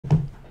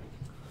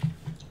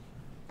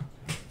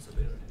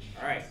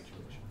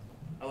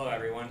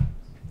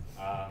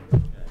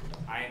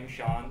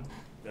Sean,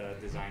 the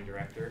design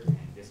director, and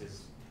this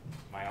is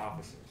my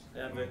officers.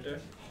 Yeah, I'm Victor.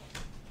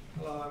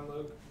 Hello, I'm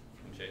Luke.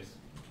 I'm Chase.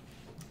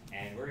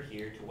 And we're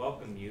here to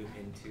welcome you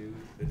into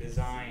the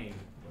design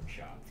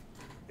workshop.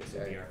 This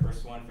will be our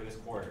first one for this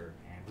quarter,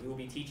 and we will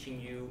be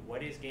teaching you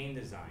what is game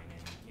design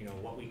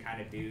and what we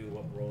kind of do,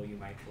 what role you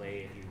might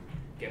play if you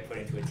get put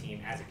into a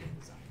team as a game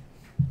designer.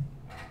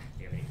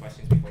 Do you have any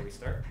questions before we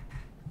start?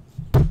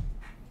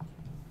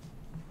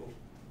 Cool.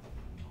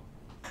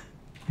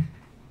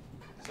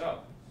 So,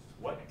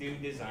 what do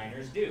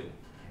designers do,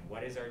 and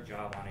what is our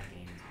job on a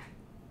game team?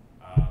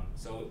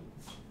 So,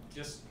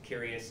 just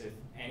curious if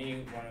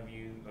any one of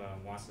you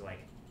wants to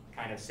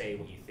kind of say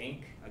what you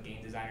think a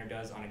game designer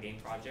does on a game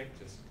project.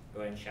 Just go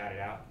ahead and shout it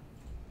out.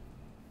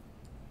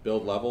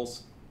 Build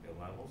levels. Build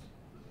levels.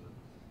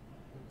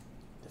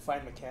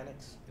 Define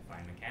mechanics.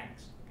 Define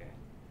mechanics. Okay.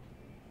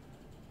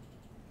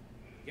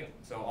 Yep.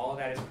 So all of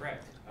that is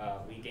correct.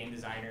 We game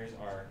designers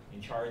are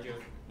in charge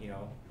of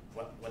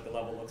what the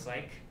level looks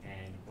like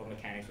and what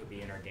mechanics would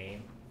be in our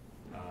game.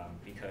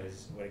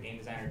 Because what a game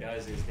designer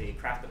does is they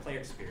craft the player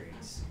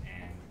experience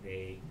and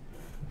they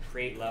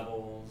create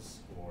levels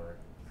or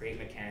create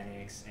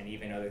mechanics and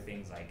even other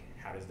things like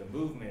how does the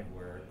movement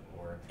work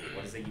or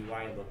what does the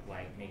UI look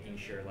like, making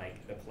sure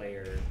the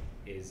player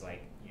is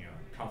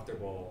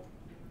comfortable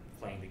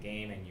playing the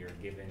game and you're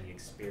given the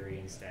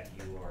experience that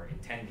you are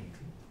intending to.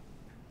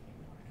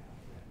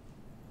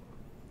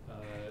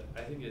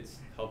 I think it's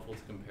helpful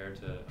to compare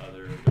to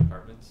other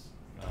departments.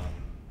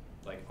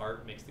 Like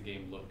art makes the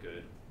game look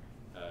good.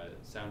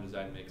 Sound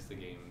design makes the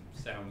game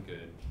sound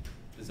good.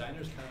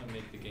 Designers kind of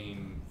make the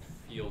game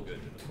feel good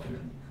to the player.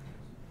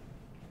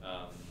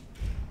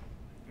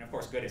 And of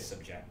course, good is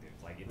subjective.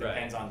 It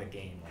depends on the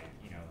game.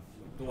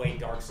 The way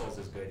Dark Souls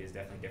is good is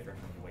definitely different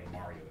from the way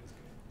Mario is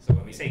good. So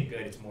when we say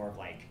good, it's more of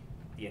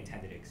the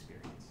intended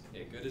experience.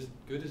 Yeah,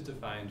 good is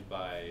defined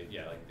by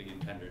the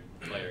intended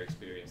player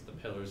experience, the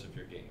pillars of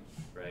your game,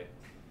 right?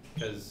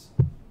 Because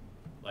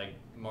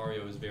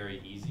Mario is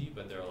very easy,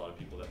 but there are a lot of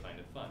people that find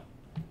it fun.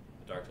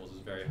 Dark Souls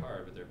is very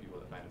hard, but there are people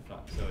that find it fun.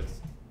 So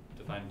it's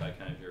defined by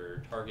kind of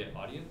your target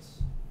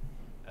audience,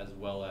 as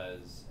well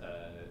as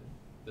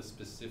the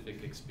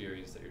specific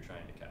experience that you're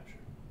trying to capture.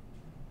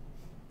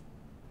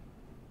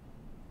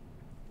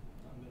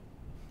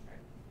 Right.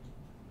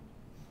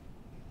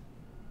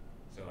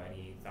 So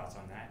any thoughts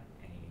on that?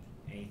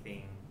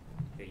 Anything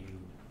that you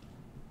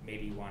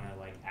maybe want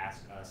to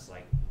ask us?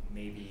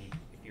 Maybe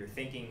if you're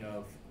thinking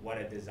of what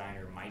a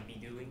designer might be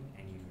doing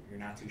and you're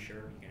not too sure,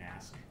 you can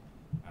ask.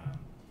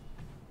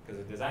 Because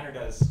a designer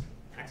does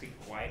actually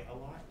quite a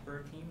lot for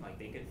a team.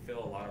 They could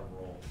fill a lot of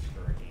roles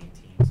for a game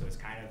team. So it's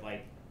kind of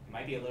it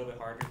might be a little bit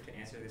harder to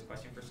answer this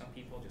question for some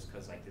people just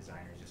because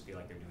designers just feel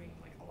like they're doing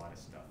a lot of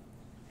stuff.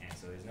 And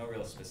so there's no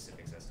real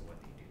specifics as to what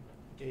they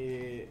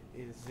do.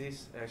 Is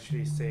this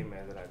actually same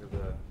as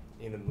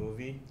in the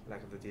movie, the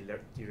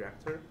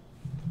director?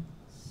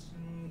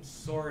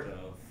 Sort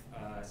of.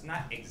 It's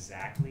not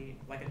exactly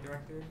like a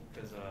director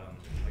because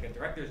a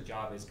director's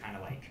job is kind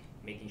of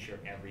making sure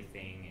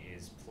everything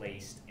is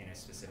placed in a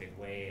specific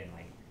way and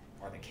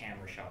are the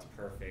camera shots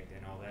perfect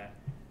and all that.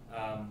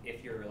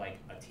 If you're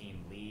a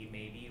team lead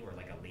maybe or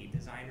a lead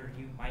designer,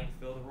 you might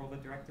fill the role of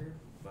a director.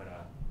 But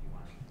you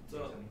want to say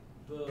something?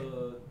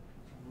 The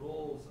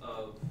roles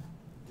of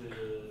the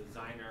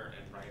designer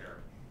and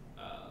writer,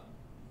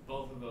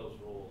 both of those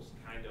roles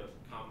kind of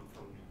come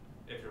from,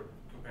 if you're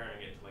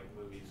comparing it to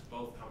movies,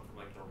 both come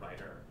from the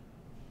writer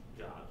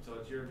job. So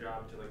it's your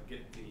job to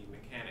get the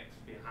mechanics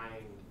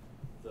behind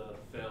the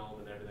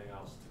film and everything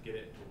else to get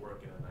it to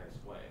work in a nice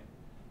way.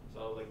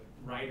 So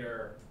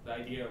writer, the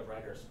idea of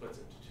writer splits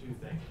into two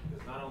things,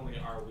 because not only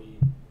are we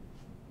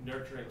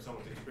nurturing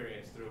someone's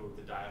experience through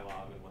the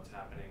dialogue and what's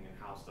happening and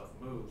how stuff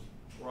moves,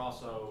 we're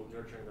also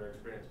nurturing their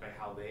experience by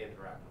how they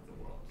interact with the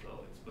world.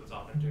 So it splits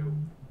off into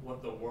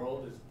what the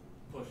world is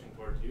pushing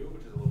towards you,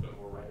 which is a little bit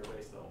more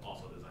writer-based, though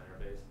also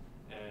designer-based,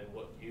 and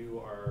what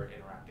you are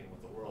interacting with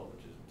the world,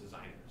 which is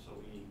designer. So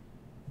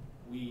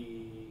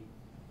we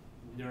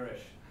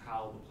nourish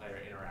how the player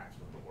interacts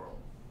with the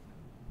world.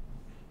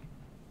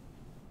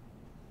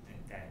 And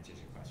that answers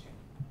your question.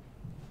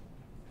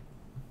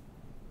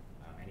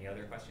 Any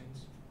other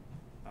questions?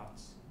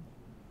 Thoughts?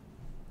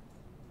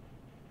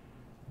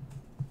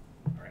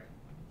 All right.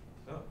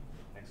 So,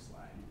 next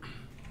slide.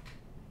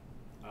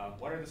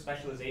 What are the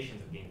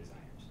specializations of game designers?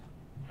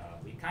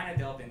 We kind of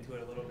delved into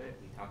it a little bit.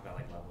 We talked about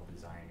level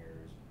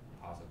designers,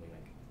 possibly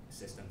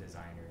system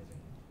designers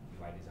and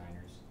UI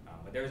designers.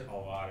 But there's a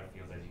lot of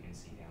fields, as you can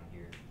see down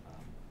here.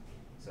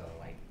 So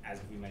as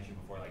we mentioned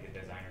before, a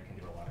designer can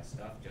do a lot of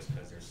stuff just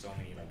because there's so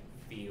many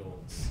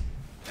fields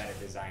that a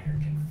designer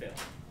can fill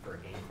for a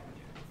game project.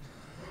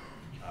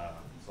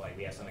 So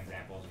we have some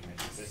examples. We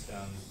mentioned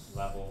systems,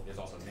 level. There's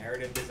also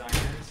narrative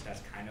designers.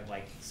 That's kind of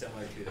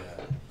similar to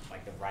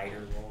the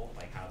writer role,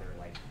 how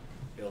they're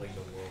building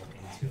the world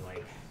into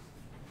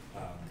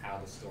how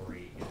the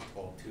story is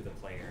told to the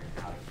player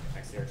and how it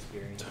affects their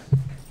experience.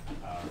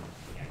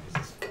 There's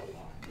just a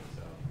lot.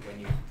 So when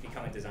you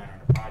become a designer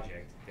on a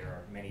project, there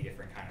are many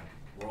different kind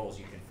of roles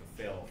you can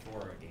fulfill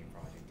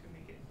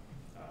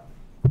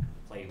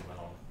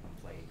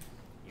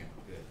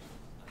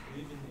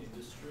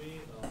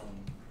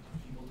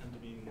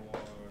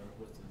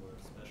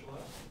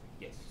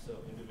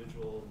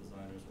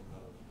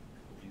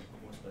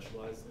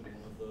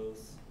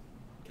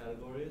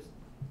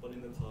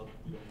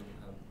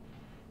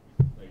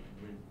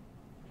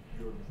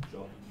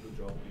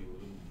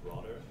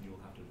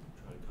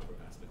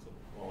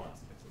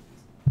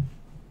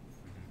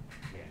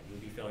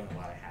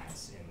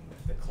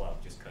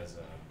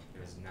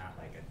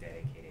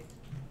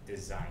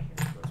designer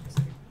for a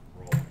specific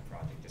role in the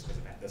project, just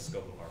because of the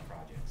scope of our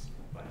projects.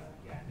 But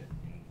yeah,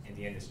 in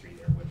the industry,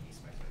 there would be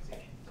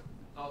specializations.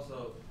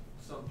 Also,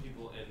 some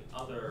people in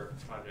other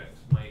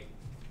projects might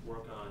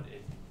work on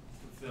and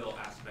fulfill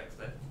aspects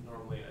that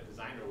normally a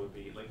designer would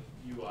be, like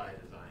UI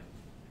design.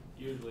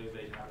 Usually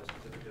they'd have a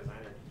specific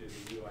designer to do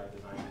the UI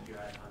design that you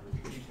had hundreds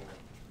of people.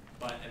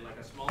 But in like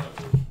a smaller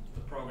group,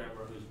 the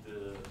programmer who's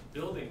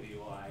building the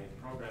UI and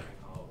programming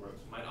how it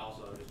works might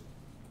also just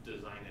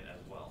design it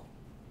as well.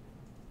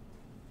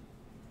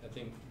 I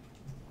think,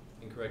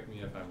 and correct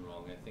me if I'm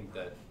wrong, I think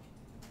that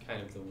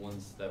kind of the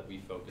ones that we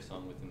focus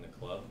on within the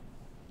club,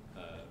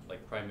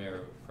 like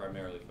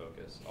primarily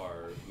focus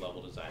are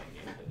level design and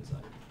gameplay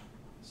design.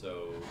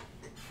 So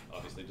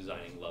obviously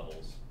designing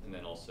levels and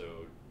then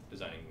also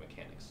designing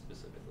mechanics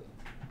specifically.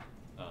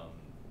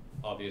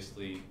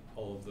 Obviously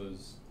all of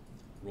those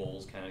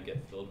roles kind of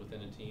get filled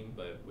within a team,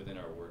 but within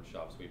our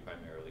workshops we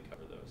primarily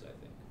cover those, I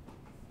think.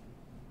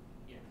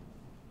 Yeah,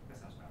 that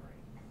sounds about right.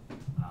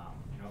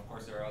 You know, of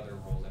course, there are other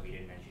roles that we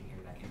didn't mention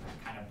here that can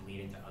kind of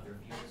bleed into other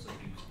fields. So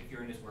if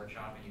you're in this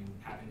workshop and you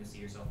happen to see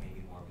yourself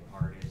maybe more of an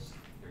artist,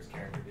 there's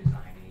character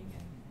designing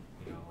and,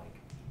 you know, like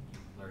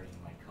learning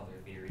like color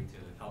theory to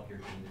help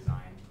your game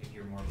design. If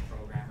you're more of a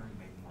programmer, you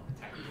may be more of a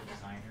technical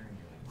designer and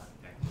you're like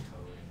architecting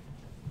code and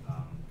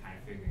kind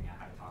of figuring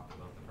out how to talk to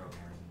both the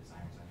programmers and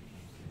designers on your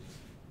team. So there's just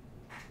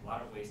a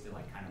lot of ways to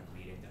like kind of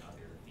bleed into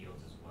other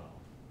fields as well.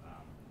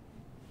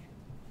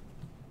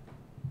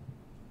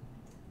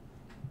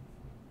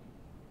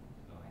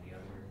 So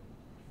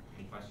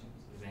any questions?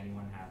 Does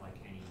anyone have like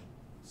any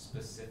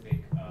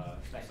specific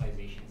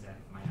specializations that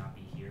might not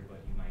be here but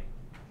you might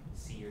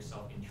see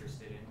yourself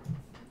interested in?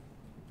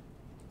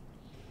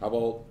 How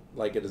about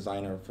like a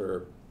designer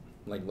for,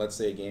 like, let's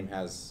say a game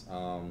has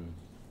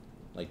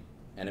like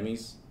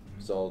enemies.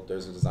 Mm-hmm. So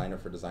there's a designer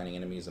for designing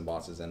enemies and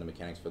bosses and the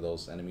mechanics for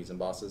those enemies and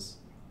bosses.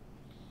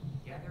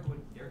 Yeah, there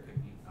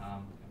could be.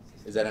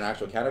 Is that an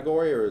actual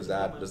category, or does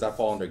that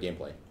fall under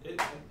gameplay? It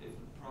would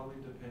probably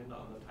depend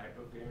on the type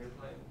of game you're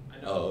playing. I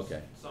Oh, know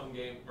okay. some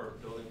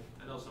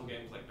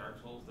games like Dark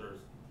Souls, there's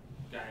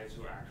guys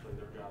who actually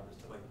their job is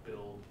to like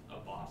build a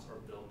boss or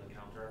build an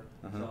encounter.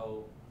 Uh-huh.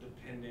 So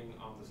depending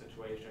on the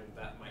situation,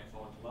 that might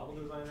fall into level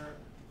designer,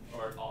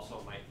 or it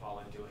also might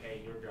fall into,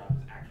 hey, your job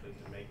is actually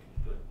to make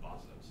good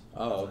bosses.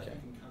 Oh, okay.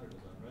 Encounter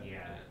design, right?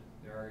 Yeah,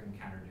 there are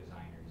encounter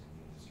designers in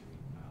the industry.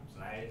 So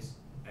that is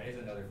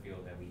another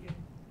field that we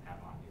didn't have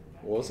on here.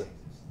 That What was it?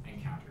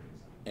 Encounter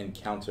design.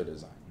 Encounter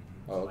design.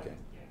 Mm-hmm. Oh, So okay. Like,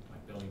 yeah,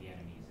 like building the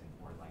enemies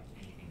or like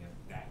anything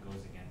that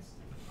goes against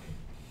the player.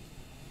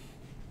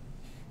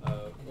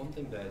 One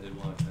thing that I did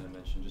want to kind of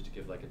mention, just to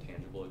give like a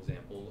tangible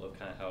example of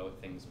kind of how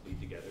things bleed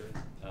together.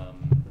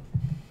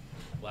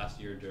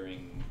 Last year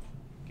during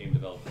Game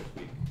Developers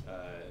Week,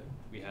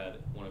 we had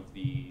one of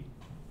the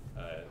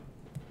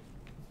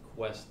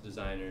quest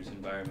designers,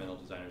 environmental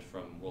designers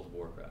from World of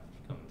Warcraft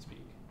come and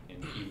speak,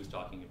 and he was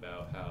talking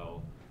about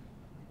how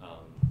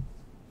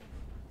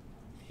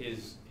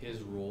his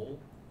role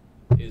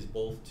is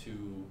both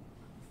to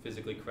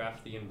physically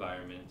craft the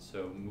environment,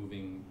 so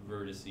moving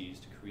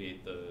vertices to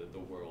create the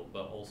world,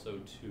 but also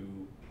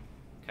to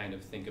kind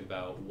of think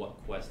about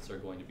what quests are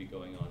going to be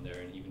going on there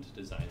and even to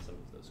design some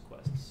of those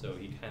quests. So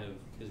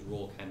his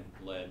role kind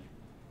of bled,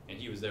 and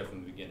he was there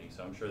from the beginning,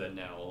 so I'm sure that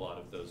now a lot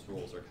of those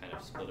roles are kind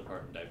of split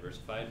apart and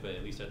diversified, but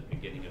at least at the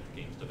beginning of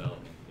the game's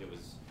development,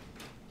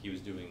 he was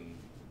doing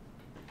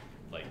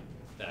like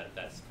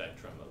that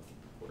spectrum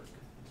of work.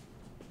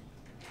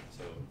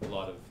 So a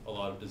lot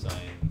of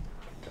design.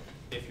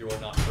 If you're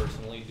not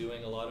personally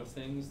doing a lot of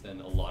things,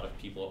 then a lot of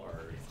people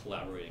are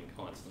collaborating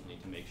constantly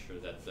to make sure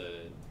that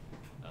the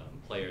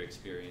player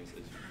experience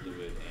is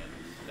fluid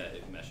and that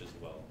it meshes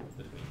well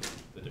between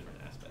the different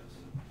aspects.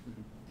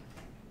 Mm-hmm.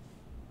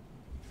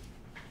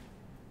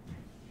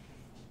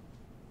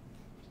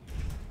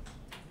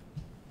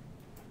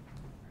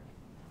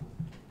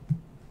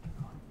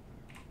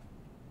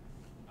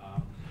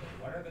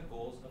 What are the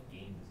goals of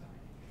game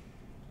design?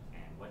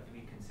 And what do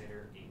we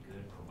consider a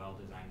good or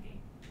well-designed game?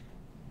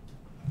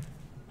 Do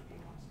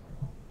you want to start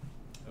off?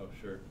 Oh,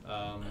 sure.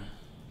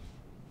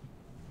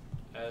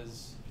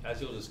 As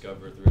you'll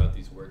discover throughout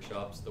these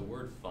workshops, the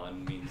word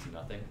fun means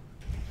nothing.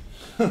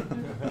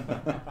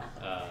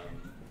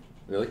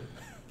 Really?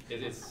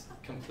 It is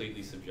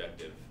completely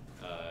subjective.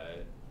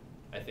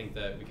 I think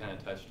that we kind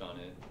of touched on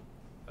it.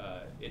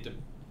 It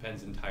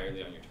depends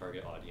entirely on your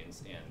target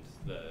audience and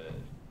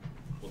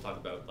we'll talk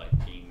about like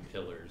game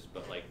pillars,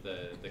 but like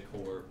the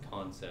core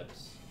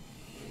concepts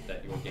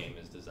that your game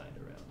is designed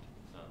around.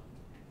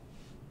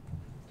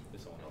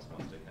 If someone else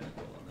wants to kind of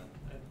build on that.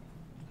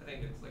 I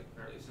think it's like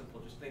fairly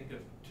simple. Just think of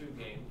two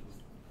games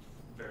with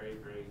very,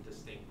 very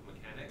distinct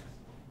mechanics,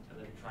 and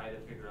then try to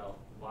figure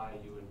out why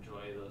you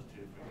enjoy those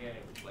two different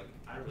games. Like,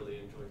 I really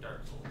enjoy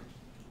Dark Souls,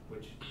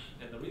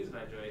 and the reason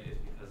I enjoy it is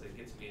because it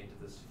gets me into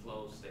this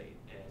flow state,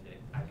 and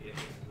I get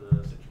into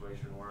the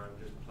situation where I'm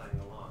just playing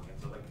along. And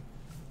so, like,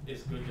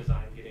 it's good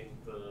design getting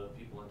the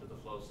people into the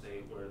flow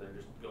state where they're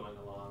just going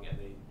along and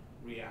they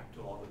react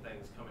to all the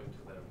things coming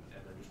to them, and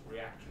they're just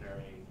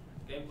reactionary,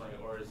 gameplay,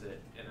 or is it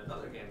in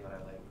another game that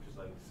I like, which is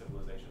like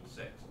Civilization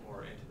 6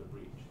 or Into the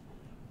Breach,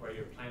 where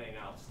you're planning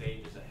out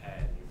stages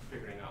ahead, and you're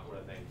figuring out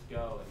where things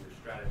go, and you're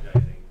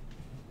strategizing.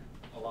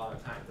 A lot of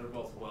times, they're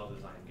both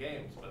well-designed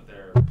games, but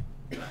the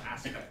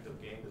aspect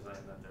of game design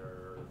that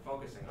they're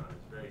focusing on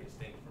is very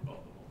distinct for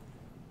both of them.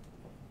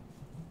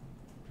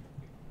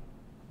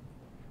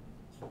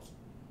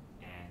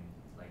 And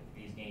like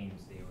these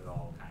games, they would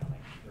all kind of like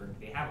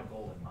they have a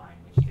goal in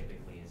mind, which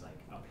typically is like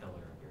a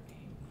pillar of your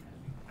game, as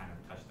we kind of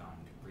touched on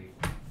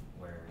briefly,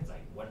 where it's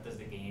like, what does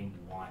the game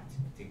want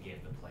to give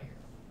the player?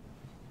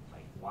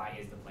 Like, why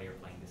is the player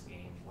playing this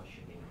game? What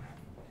should they grab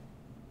from it?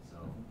 So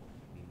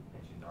we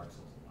mentioned Dark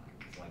Souls a lot.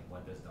 It's like,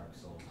 what does Dark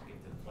Souls give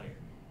to the player?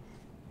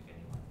 If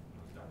anyone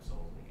knows Dark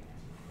Souls, they can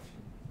answer the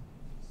question.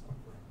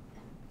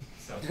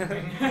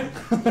 Suffering.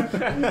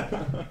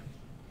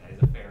 That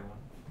is a fair one.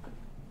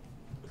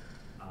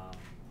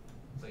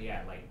 So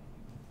yeah, like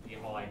the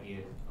whole idea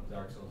of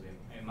Dark Souls,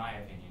 in my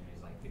opinion,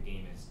 is like the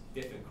game is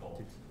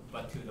difficult,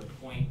 but to the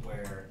point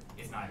where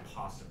it's not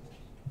impossible.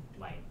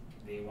 Like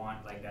they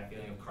want like that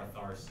feeling of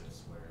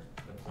catharsis, where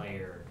the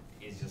player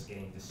is just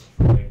getting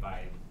destroyed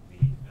by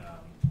the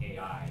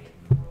AI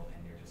in the world,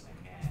 and they're just like,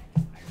 man,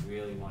 I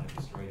really want to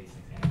destroy these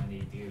things. And when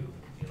they do,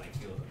 it like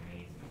feels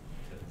amazing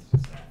because it's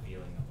just that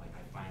feeling of like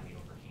I finally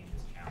overcame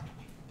this challenge.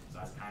 So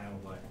that's kind of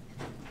what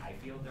I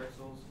feel Dark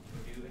Souls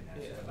would do, and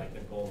that's what, like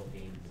the goal of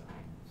game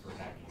design for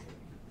that game.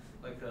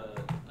 Like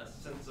a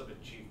sense of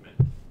achievement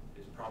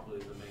is probably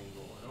the main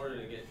goal. In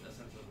order to get a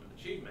sense of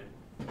achievement,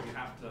 you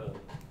have to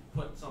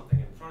put something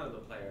in front of the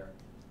player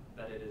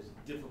that it is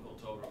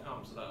difficult to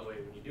overcome, so that way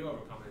when you do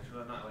overcome it,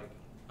 you're not like,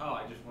 oh,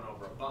 I just went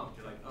over a bump.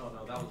 You're like, oh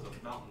no, that was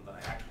a mountain that I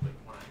actually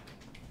climbed.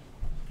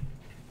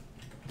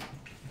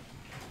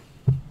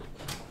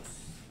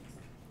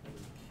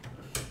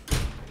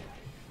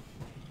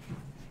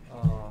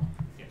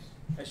 Yes.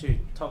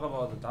 Actually, talk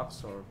about the Dark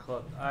Souls.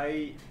 Cause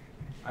I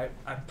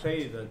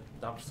played the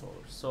Dark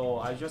Souls, so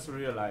I just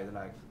realized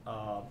like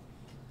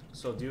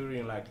so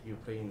during like you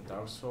playing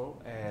Dark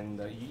Souls, and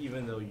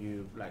even though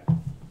you like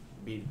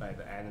beat by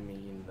the enemy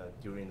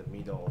during the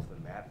middle of the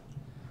map,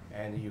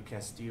 and you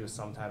can still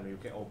sometimes you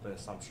can open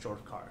some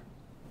shortcut,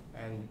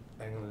 and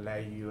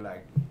let you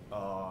like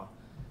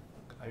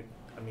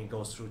I mean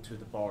go through to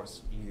the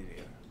boss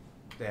easier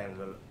than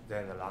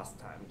the last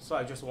time. So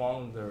I just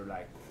wonder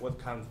like what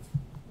kind of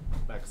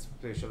like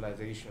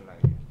specialization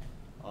like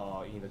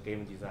in the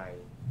game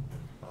design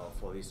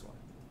for this one.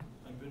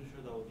 I'm pretty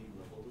sure that would be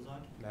level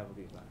design. Level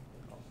design.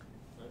 Okay.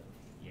 Right?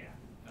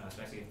 Yeah,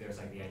 especially if there's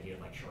like the idea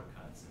of like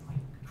shortcuts and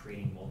like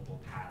creating multiple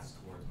paths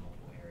towards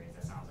multiple areas.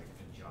 That sounds like a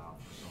good job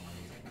for someone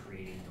who's like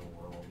creating the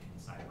world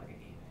inside of like a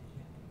game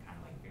engine and kind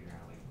of like figuring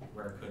out like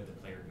where could the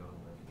player go,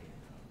 where could they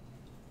end up.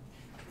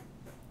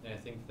 And I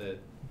think that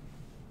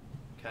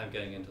kind of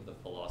getting into the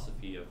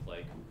philosophy of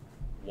like,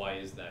 why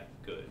is that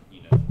good?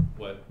 You know,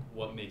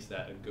 what makes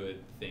that a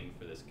good thing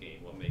for this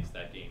game? What makes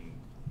that game,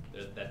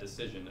 that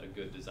decision, a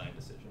good design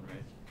decision,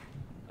 right?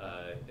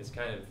 It's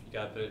kind of, you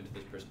gotta put it into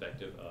this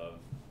perspective of,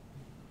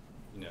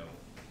 you know,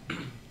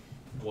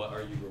 what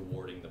are you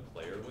rewarding the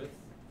player with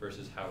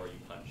versus how are you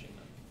punishing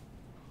them?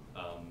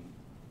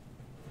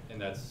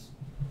 And I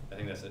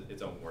think that's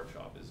its own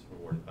workshop, is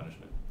reward and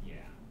punishment.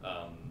 Yeah.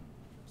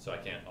 So I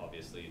can't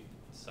obviously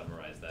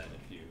summarize that in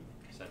a few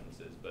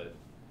sentences, but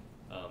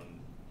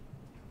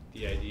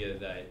the idea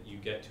that you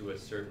get to a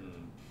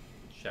certain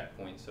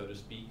checkpoint, so to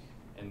speak,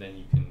 and then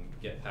you can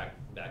get back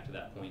to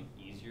that point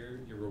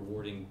easier, you're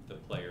rewarding the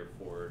player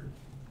for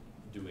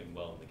doing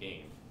well in the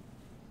game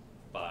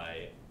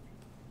by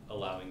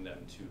allowing them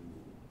to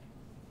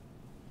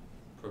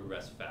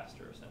progress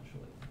faster,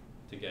 essentially,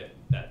 to get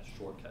that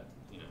shortcut,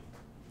 you know.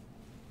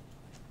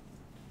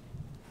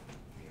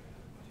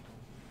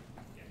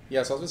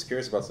 Yeah, so I was just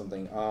curious about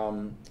something.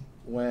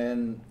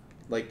 When,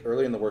 like,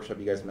 early in the workshop,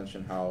 you guys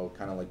mentioned how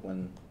kind of like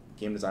when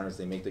game designers,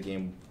 they make the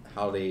game,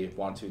 how they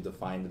want to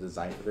define the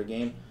design for their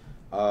game.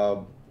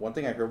 One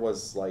thing I heard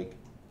was, like,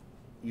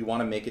 you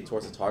want to make it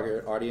towards the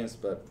target audience,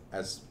 but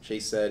as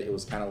Chase said, it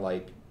was kind of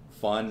like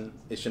fun.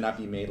 It should not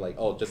be made like,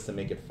 oh, just to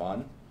make it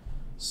fun.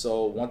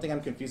 So one thing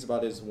I'm confused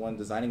about is when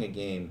designing a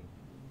game,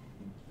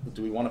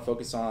 do we want to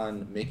focus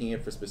on making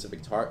it for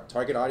specific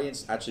target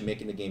audience, actually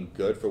making the game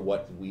good for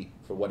what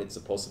it's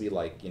supposed to be?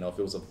 Like, you know, if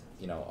it was a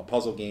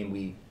puzzle game,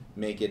 we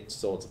make it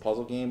so it's a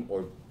puzzle game,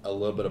 or a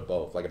little bit of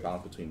both, like a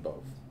balance between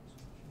both?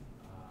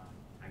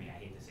 I mean, I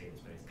hate to say this,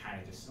 but it's kind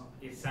of just,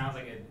 it sounds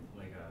like a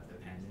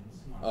dependence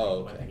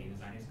on what the game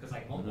design is, because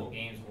like multiple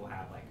games will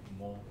have like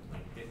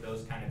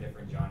those kind of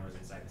different genres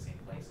inside the same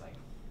place. Like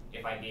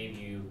if I gave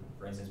you,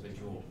 for instance,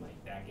 Bejeweled,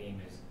 like that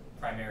game is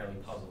primarily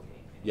puzzle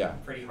game. And Yeah.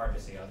 it's pretty hard to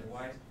say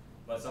otherwise.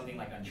 But something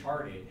like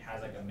Uncharted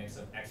has like a mix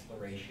of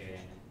exploration,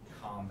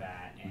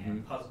 combat,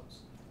 and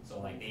puzzles. So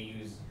like they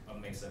use a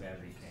mix of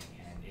everything,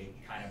 and it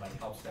kind of like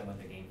helps them with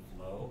the game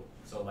flow.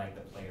 So like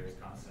the player is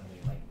constantly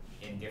like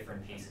in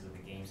different paces of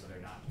the game, so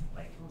they're not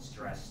like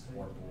stressed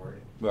or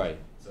bored. Right.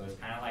 So it's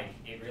kind of like,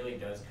 it really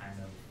does kind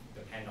of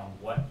depend on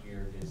what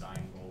your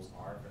design goals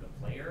are for the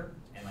player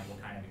and like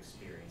what kind of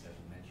experience, as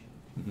you mentioned.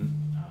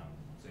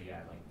 So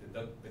yeah, like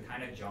the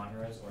kind of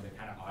genres or the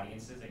kind of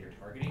audiences that you're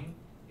targeting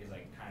is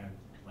like kind of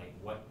like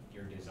what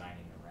you're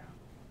designing around.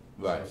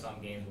 Right. So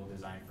some games will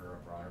design for a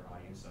broader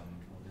audience, some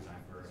will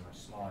design for a much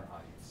smaller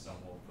audience, some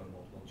will put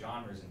multiple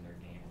genres in their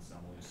game, and some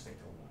will just stick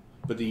to one.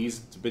 But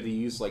they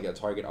use like a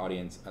target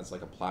audience as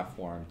like a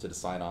platform to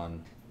decide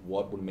on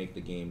what would make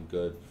the game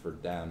good for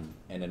them,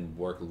 and then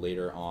work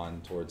later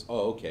on towards,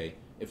 oh, okay,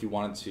 if we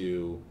wanted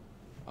to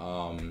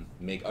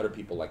make other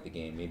people like the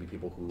game, maybe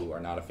people who are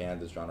not a fan of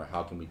this genre,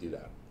 how can we do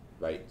that,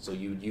 right? So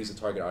you use a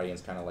target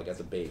audience kind of like as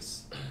a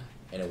base,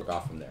 and it work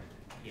off from there.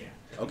 Yeah.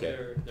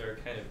 Okay. There are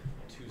kind of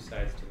two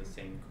sides to the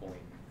same coin.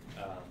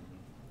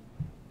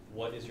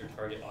 What is your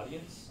target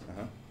audience,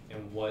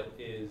 and what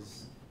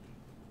is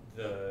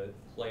the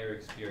player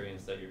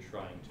experience that you're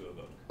trying to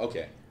evoke?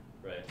 Okay.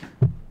 Right.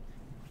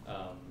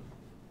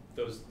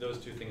 Those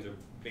two things are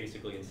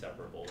basically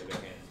inseparable. They go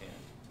hand in hand.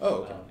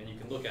 Oh, okay. And you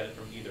can look at it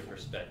from either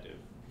perspective.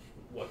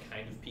 What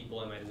kind of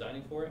people am I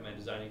designing for? Am I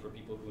designing for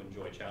people who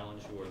enjoy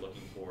challenge, who are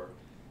looking for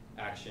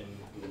action,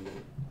 who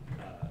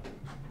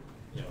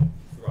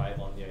thrive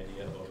on the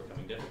idea of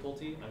overcoming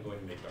difficulty? I'm going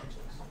to make Dark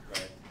Souls,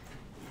 right?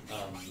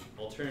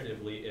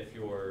 Alternatively, if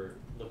you're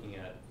looking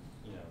at,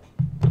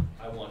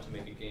 I want to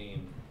make a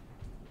game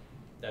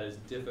that is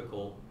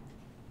difficult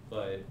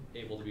but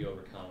able to be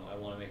overcome. I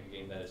want to make a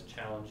game that is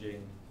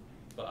challenging,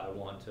 but I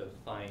want to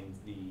find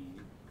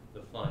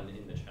the fun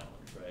in the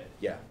challenge, right?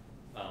 Yeah.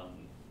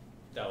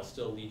 That'll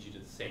still lead you to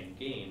the same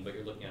game, but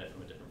you're looking at it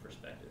from a different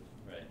perspective,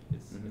 right?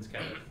 It's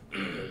kind of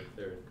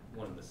they're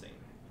one and the same.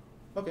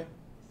 Okay,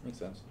 makes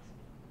sense.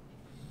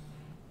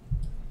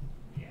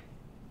 Yeah.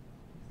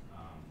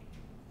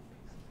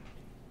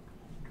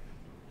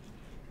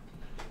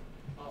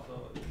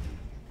 Also, it's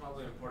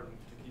probably important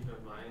to keep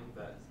in mind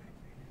that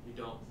you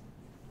don't,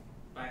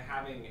 by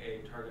having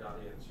a target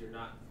audience, you're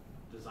not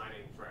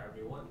designing for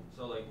everyone.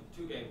 So like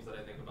two games that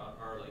I think about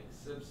are like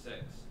Civ 6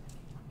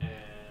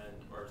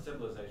 or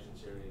Civilization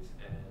series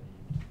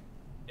and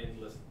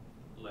Endless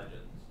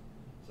Legends.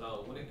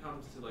 So when it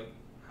comes to like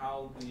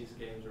how these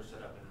games are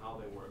set up and how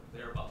they work,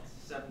 they're about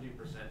 70%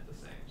 the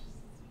same.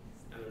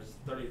 And there's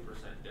 30%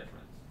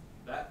 difference.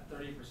 That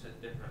 30%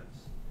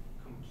 difference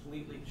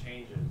completely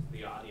changes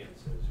the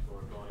audiences who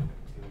are going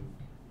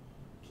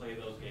to play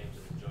those games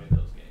and enjoy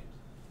those games.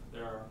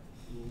 There are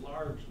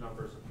large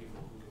numbers of people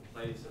who can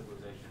play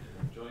Civilization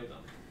and enjoy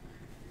them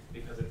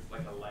because it's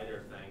like a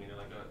lighter thing and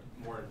like a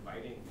more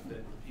inviting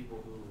than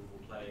people who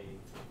will play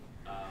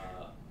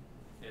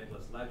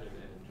Endless Legend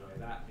and enjoy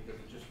that because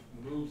it just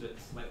moves it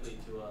slightly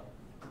to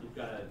you've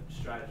got to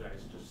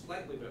strategize just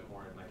slightly bit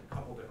more in like a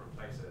couple different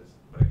places,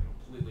 but it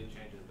completely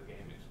changes the game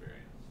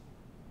experience.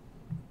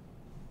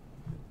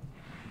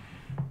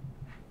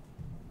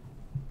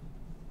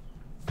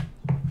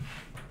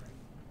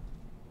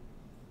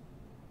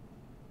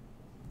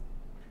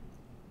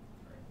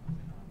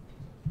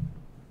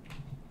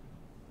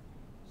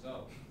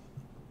 So,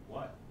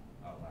 what?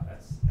 Oh wow,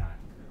 that's not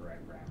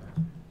correct grammar.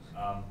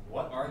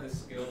 What are the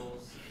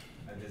skills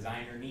a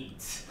designer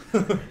needs? I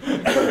was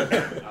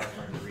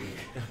trying to read.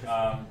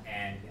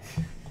 And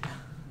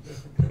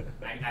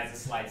as the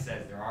slide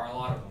says, there are a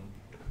lot of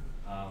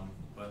them.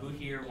 But who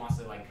here wants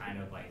to like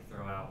kind of like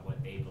throw out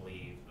what they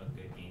believe a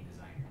good game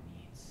designer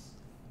needs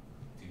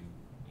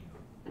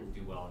to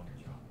do well in their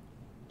job?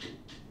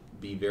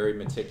 Be very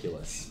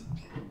meticulous,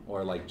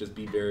 or like just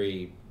be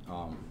very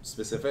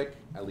specific.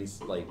 At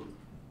least like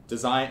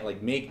design,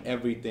 like make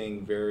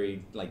everything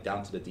very like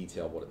down to the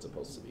detail of what it's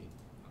supposed to be.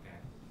 Okay.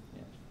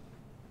 Yeah.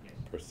 Yes.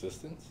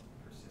 Persistence?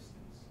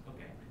 Persistence.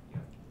 Okay.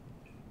 Yeah.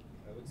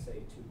 I would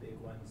say two big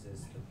ones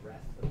is the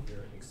breadth of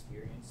your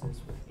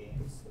experiences with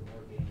games. The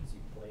more games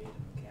you've played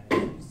and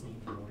mechanics you've seen,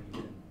 the more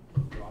you can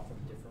draw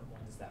from different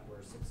ones that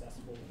were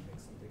successful and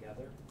mix them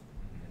together.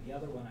 And the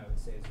other one I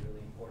would say is really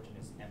important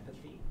is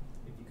empathy.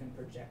 If you can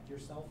project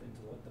yourself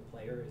into what the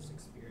player is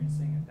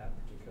experiencing at that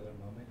particular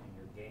moment in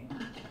your game,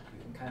 you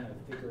can kind of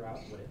figure out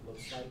what it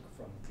looks like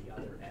from the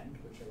other end,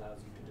 which allows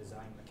you to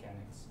design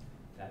mechanics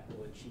that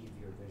will achieve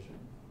your vision.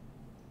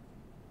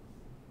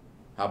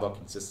 How about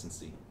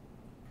consistency?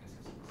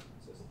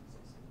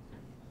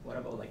 What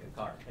about like a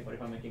car? Like what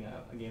if I'm making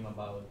a game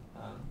about,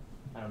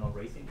 I don't know,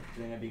 racing?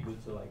 Then it'd be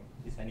good to like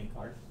designing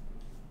cars.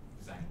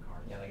 Design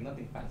cars. Yeah, like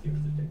nothing fancy or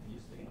just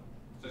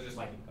So just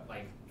like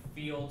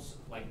fields,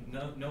 like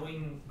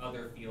knowing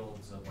other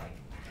fields of like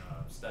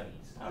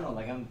studies. I don't know,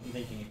 like I'm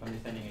thinking if I'm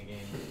designing a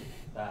game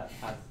that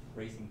has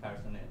racing cars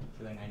in it,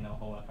 so then I know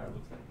how a car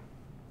looks like.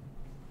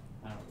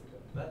 I don't know.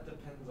 That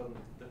depends on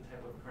the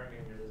type of car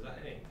game you're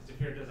designing. Because if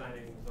you're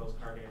designing those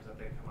car games that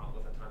they come out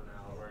with a ton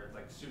now, where it's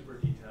like super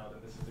detailed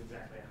and this is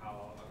exactly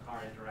how a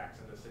car interacts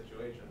in this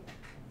situation,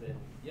 then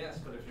yes.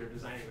 But if you're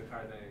designing the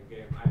car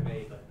game I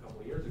made like a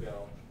couple years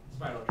ago,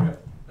 Spiral Drift,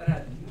 that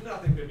had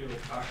nothing to do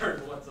with cars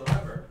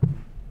whatsoever.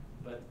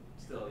 But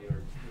still,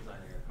 you're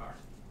designing a car.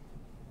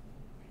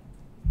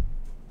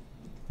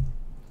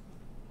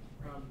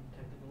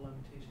 Technical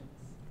limitations.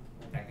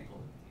 Technical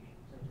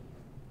limitations.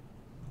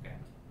 Okay.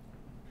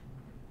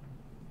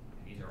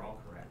 And these are all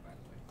correct, by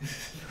the way.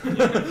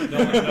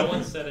 No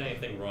one said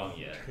anything wrong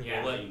yet.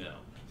 Yeah. We'll let you know.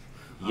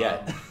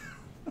 Yet.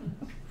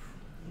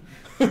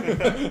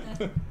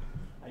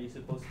 Are you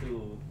supposed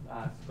to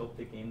scope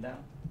the game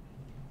down?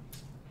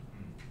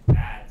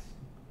 That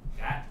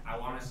I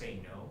want to say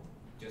no,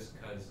 just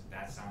because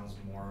that sounds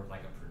more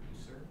like a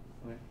producer.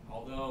 Okay.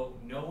 Although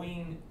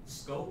knowing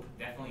scope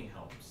definitely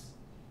helps.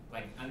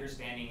 Like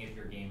understanding if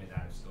your game is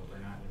out of scope or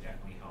not would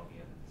definitely help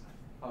you as a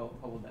designer.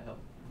 How would that help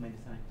my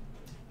design?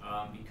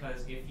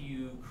 Because if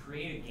you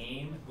create a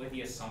game with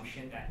the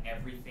assumption that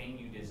everything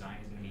you design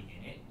is going to be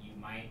in it, you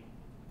might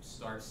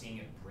start seeing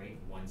it break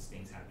once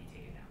things have to be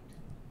taken out.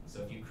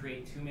 So if you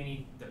create too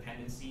many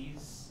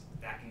dependencies,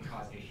 that can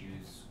cause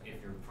issues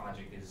if your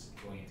project is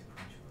going into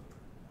crunch mode.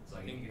 So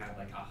like if you have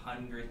like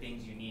 100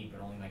 things you need,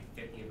 but only like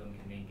 50 of them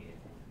can make it,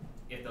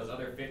 if those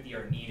other 50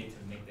 are needed to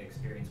make the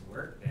experience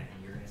work, then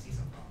you're going to see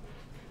some problems.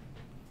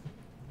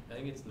 I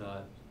think it's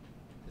not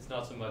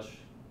so much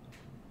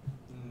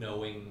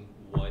knowing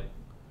what,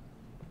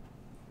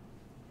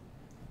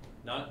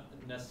 not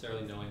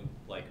necessarily knowing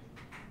like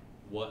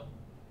what,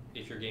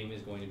 if your game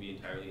is going to be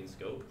entirely in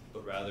scope,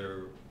 but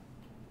rather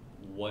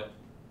what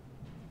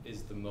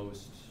is the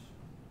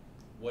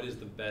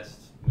best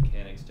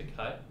mechanics to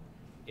cut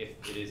if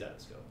it is out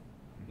of scope.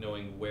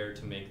 Knowing where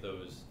to make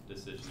those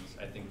decisions.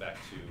 I think back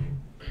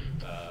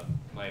to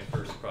my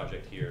first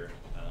project here,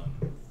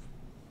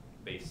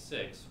 Base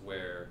 6,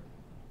 where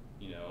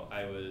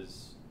I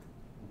was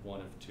one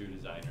of 2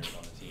 designers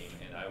on the team,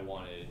 and I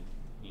wanted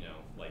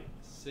like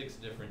 6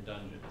 different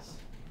dungeons,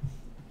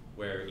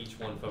 where each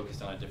one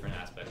focused on a different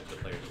aspect of the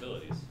player's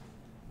abilities.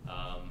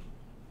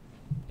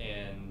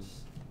 And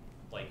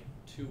like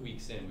 2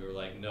 weeks in, we were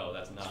like, no,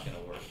 that's not going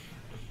to work.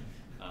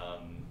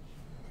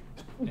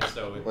 And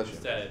so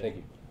instead, Thank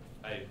you.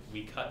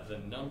 we cut the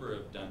number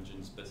of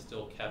dungeons, but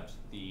still kept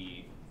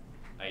the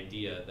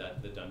idea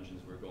that the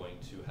dungeons were going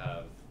to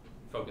have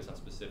focus on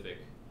specific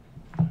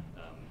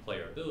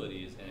player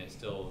abilities, and it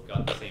still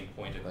got the same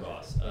point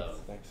across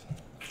of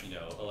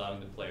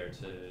allowing the player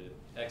to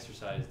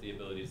exercise the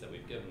abilities that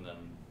we've given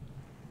them.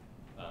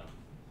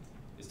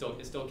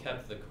 It still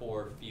kept the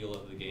core feel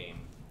of the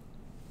game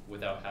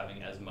without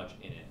having as much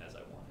in it as I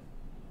wanted.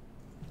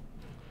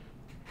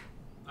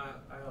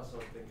 I also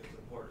think it's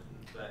important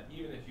that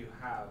even if you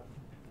have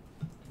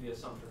the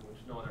assumption,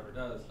 which no one ever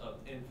does, of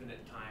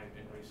infinite time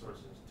and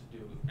resources to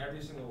do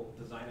every single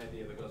design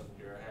idea that goes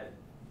into your head,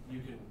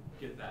 you can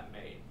get that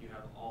made. You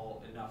have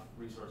enough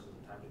resources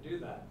and time to do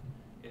that.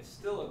 It's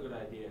still a good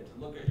idea to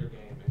look at your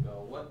game and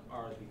go, what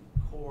are the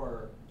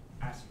core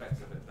aspects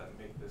of it that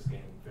make this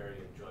game very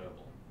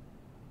enjoyable?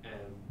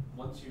 And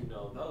once you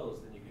know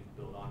those, then you can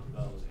build onto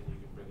those and you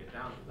can bring it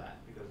down to that,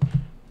 because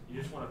you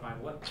just want to find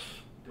what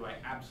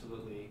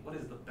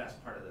is the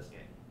best part of this game,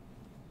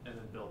 and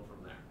then build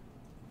from there.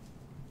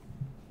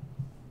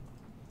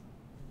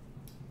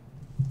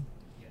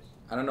 Yes.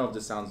 I don't know if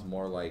this sounds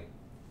more like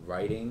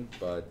writing,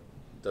 but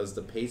does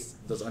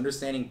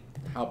understanding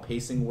how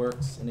pacing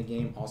works in a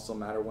game also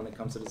matter when it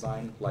comes to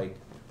design? Like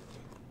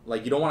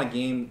you don't want a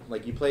game,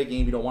 like you play a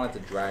game, you don't want it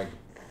to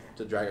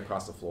drag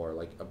across the floor.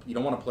 Like you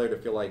don't want a player to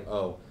feel like,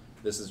 oh,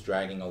 this is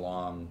dragging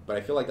along. But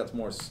I feel like that's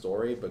more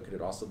story, but could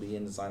it also be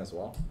in design as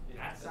well?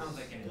 That sounds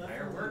like an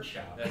entire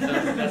workshop.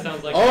 That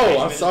sounds like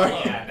Oh, I'm sorry.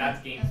 Yeah,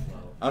 that's game flow.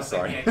 I'm That's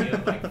sorry. Like the idea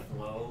of like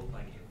flow,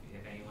 like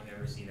if anyone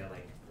ever see that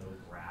like little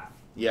graph.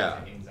 Yeah.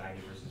 Like anxiety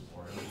versus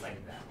boredom, it's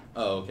like that.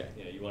 Oh, okay.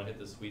 You want to hit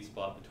the sweet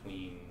spot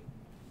between,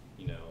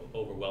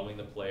 overwhelming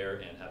the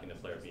player and having the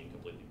player being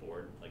completely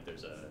bored. Like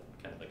there's a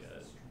kind of like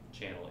a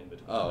channel in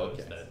between those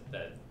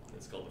that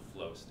it's called the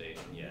flow state.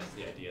 And yeah, it's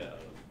the idea of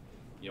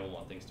you don't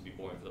want things to be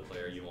boring for the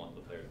player. You want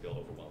the player to feel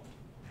overwhelmed.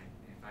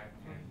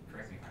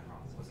 Correct me if I'm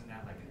wrong, wasn't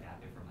that like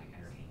adapted from like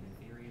entertainment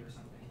theory or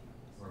something?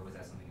 Or was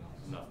that something else?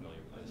 I'm not familiar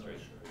with this,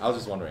 right? I was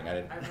just wondering. I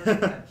didn't. I've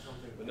heard that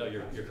something. But no,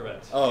 you're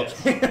correct. Oh, Yes.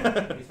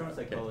 okay. He's from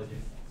psychology.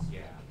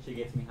 Yeah. She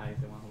gets me high,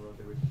 the one who wrote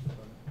the research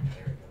about it.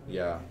 There we go.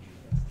 Yeah.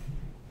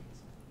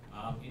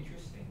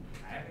 Interesting.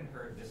 I haven't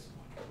heard this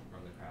one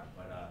from the crowd,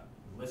 but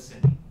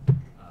listening.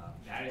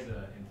 That is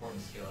an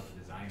important skill as a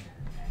designer.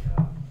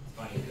 And it's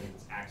funny because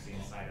it's actually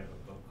inside of a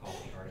book called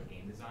The Art of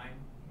Game Design.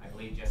 I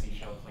believe Jesse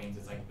Schell claims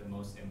it's like the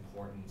most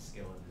important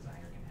skill a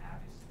designer can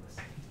have is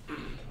listening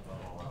above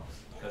all else.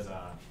 Because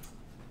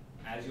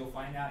as you'll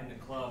find out in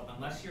the club,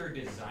 unless you're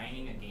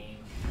designing a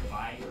game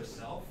by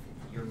yourself,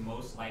 you're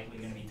most likely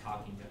going to be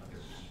talking to other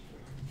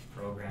people.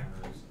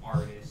 Programmers,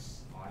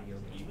 artists, audio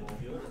people. Even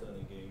if you're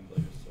designing a game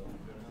by yourself,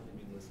 you're gonna have to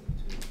be listening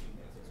to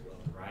feedback as well.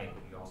 Right,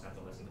 you also have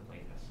to listen to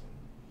playtests.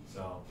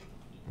 So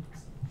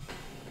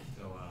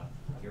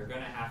you're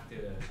gonna have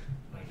to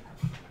like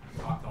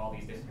talk to all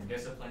these different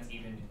disciplines,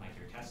 even like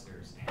your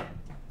testers, and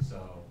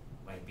so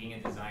like being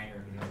a designer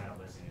who knows how to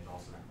listen is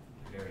also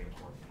very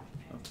important.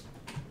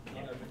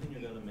 Not everything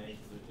you're gonna make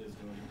is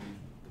going to be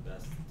the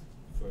best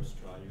first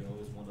try. You're gonna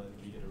always want to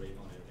reiterate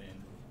on it, and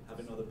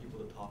having other people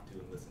to talk to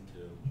and listen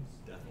to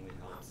definitely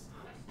helps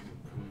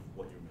improve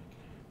what you're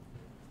making.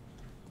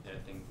 Yeah,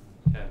 I think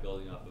kind of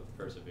building off of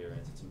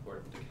perseverance, it's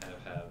important to kind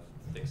of have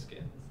thick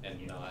skin and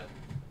not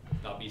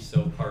not be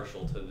so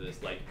partial to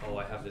this, like, oh,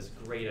 I have this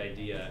great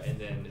idea, and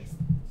then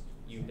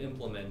you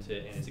implement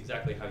it and it's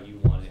exactly how you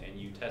want it, and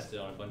you test it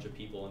on a bunch of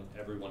people and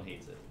everyone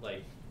hates it.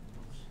 Like,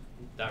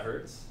 that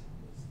hurts,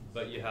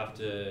 but you have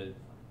to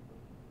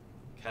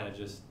kind of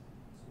just,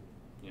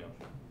 you know,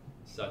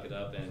 suck it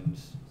up and,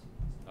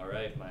 all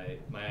right,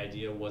 my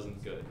idea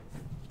wasn't good.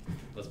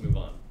 Let's move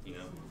on, you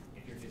know?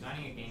 If you're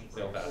designing a game for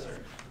Go yourself,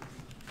 faster.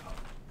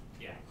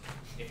 yeah.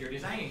 If you're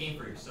designing a game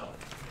for yourself,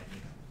 then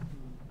you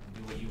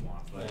know, do what you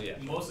want. But Well, yeah.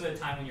 most of the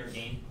time when you're a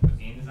game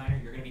designer,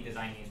 you're going to be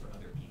designing games for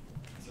other people.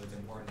 So it's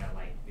important that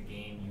like the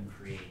game you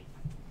create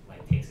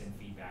like takes in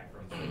feedback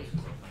from those who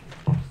are playing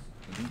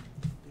the game.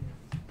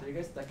 So you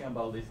guys talking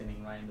about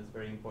listening, right? That's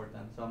very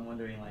important. So I'm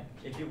wondering, like,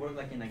 if you work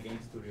like in a game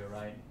studio,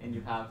 right, and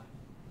you have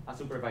a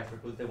supervisor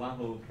who's the one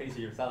who pays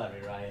you your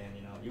salary, right, and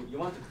you know you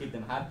want to keep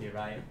them happy,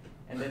 right?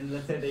 And then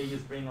let's say they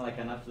just bring like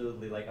an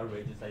absolutely like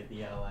outrageous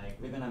idea, like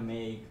we're gonna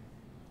make,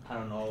 I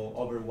don't know,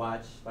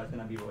 Overwatch, but it's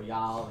gonna be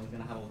Royale, and it's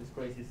gonna have all this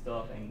crazy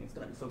stuff, and it's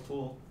gonna be so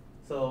cool.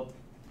 So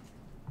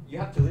you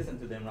have to listen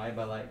to them, right?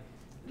 But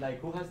like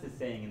who has the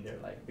saying in there,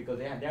 like, because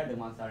they are the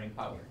ones that are in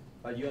power.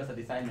 But you as a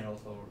designer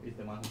also is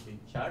the one who's in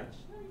charge.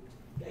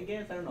 I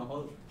guess I don't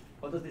know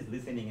how does this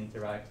listening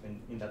interact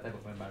in that type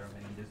of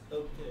environment and just.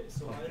 Okay,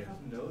 so I Okay. have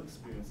no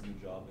experience in the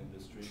job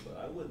industry, but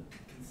I would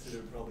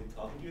consider probably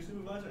talking to your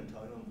supervisor and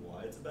telling them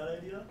why it's a bad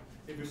idea.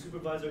 If your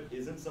supervisor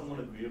isn't someone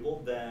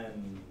agreeable,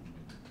 then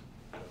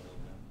I don't know,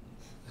 man.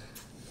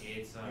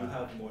 It's You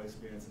have more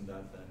experience in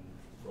that than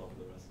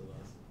probably the rest of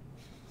us.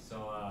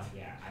 So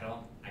yeah,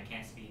 I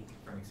can't speak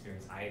from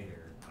experience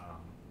either.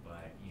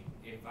 But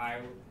if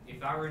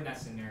I were in that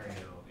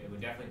scenario, it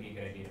would definitely be a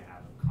good idea to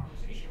have a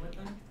conversation with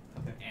them,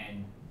 Okay.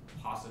 and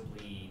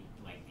possibly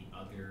like the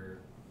other,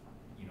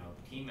 you know,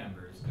 team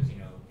members, because you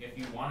know, if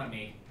you want to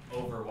make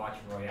Overwatch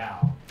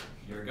Royale,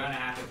 you're gonna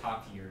have to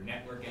talk to your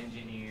network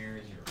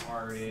engineers, your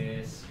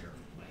artists, your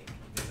like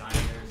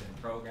designers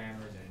and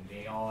programmers, and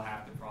they all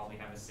have to probably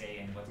have a say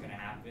in what's gonna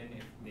happen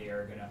if they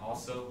are gonna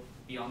also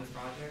be on this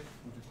project.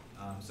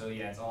 So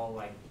yeah, it's all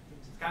like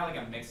it's kind of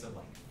like a mix of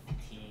like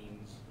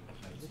teams,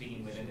 like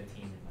speaking within the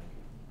team and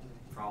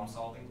like problem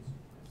solving.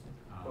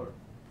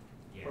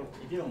 Yeah.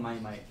 If you don't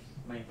mind my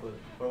input,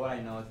 for what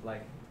I know, it's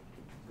like,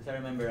 because I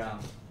remember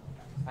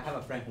I have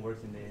a friend who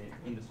works in the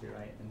industry,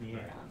 right?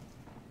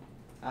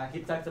 And he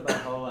talks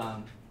about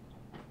how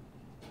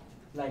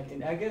like,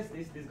 and I guess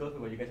this goes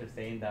with what you guys are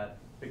saying, that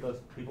because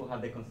people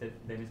have the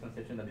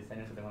misconception that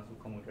designers are the ones who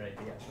come with great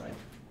ideas, right?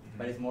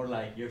 But it's more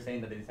like you're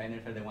saying that the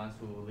designers are the ones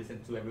who listen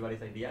to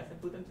everybody's ideas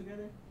and put them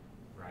together.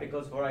 Right.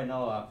 Because what I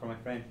know from my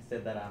friend, he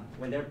said that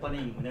when they're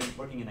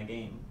working in a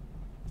game,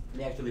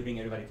 they actually bring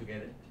everybody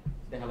together.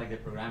 They have like the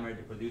programmer,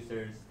 the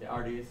producers, the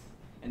artists,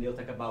 and they'll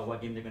talk about what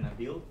game they're gonna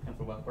build and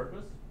for what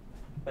purpose.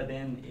 But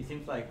then it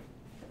seems like,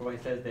 for what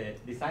it says, the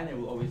designer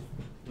will always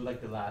do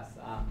like the last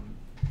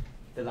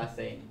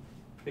saying,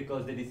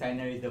 because the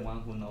designer is the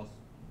one who knows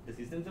the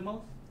systems the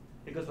most.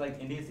 Because like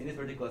in this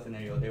particular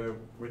scenario, they were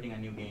working a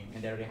new game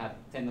and they already had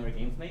 10 other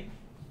games made,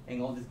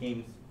 and all these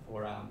games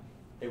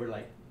they were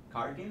like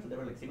card games, so they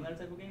were like similar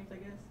type of games, I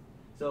guess.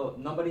 So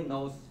nobody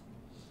knows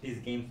these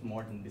games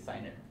more than the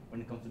designer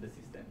when it comes to the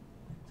system.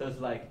 So it's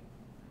like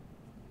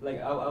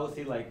I will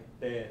see like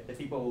the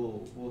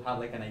people will have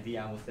like an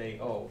idea and will say,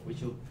 oh, we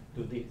should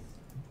do this,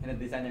 and the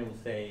designer will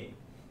say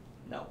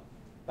no,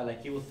 but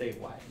like he will say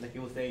why. Like he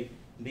will say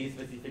this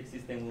specific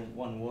system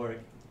won't work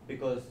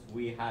because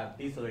we have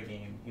this other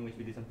game in which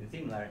we did something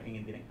similar and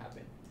it didn't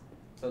happen.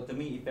 So to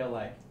me, it felt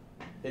like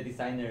the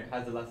designer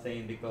has the last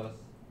saying because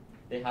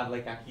they have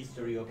like a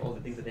history of all the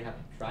things that they have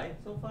tried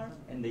so far,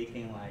 and they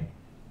can like,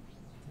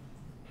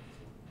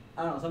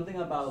 I don't know, something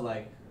about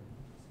like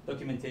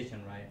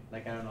documentation, right?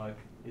 Like I don't know if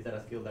is that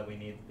a skill that we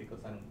need, because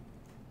I don't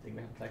think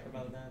we have talked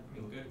about that. I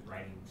mean, good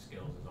writing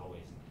skills is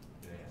always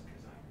good as a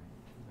designer.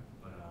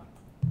 But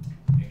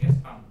I guess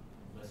if I'm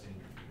listening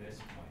to this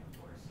point,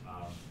 of course,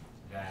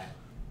 that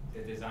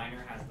the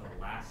designer has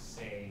the last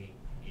say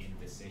in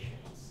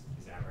decisions.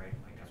 Is that right?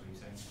 Like that's what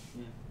you're saying?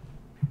 Yeah.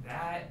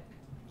 That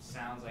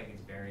sounds like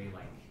it's very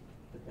like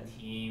Depends.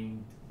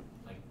 team.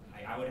 Like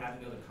I would have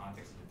to know the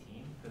context of the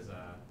team, because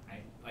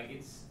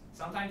it's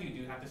sometimes you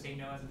do have to say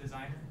no as a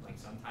designer. Like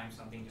sometimes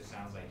something just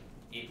sounds like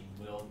it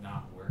will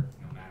not work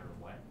no matter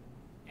what,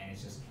 and it's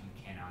just you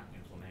cannot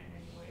implement it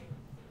in any way.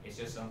 It's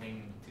just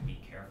something to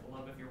be careful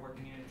of if you're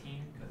working in a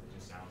team, because it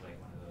just sounds like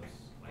one of those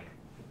like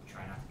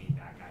try not to be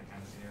that guy kind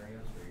of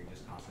scenarios where you're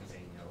just constantly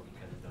saying no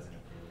because it doesn't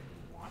appear what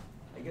you want.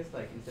 I guess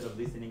like instead of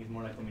listening, it's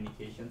more like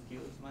communication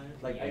skills matter.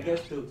 Like I Yeah.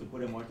 guess to put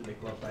it more to the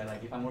club, right?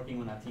 Like if I'm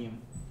working on a team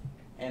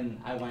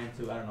and I wanted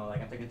to, I don't know, like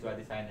I'm talking to a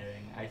designer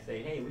and I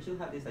say, hey, we should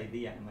have this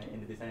idea,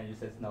 and the designer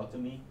just says no to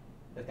me,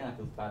 that kind of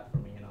feels bad for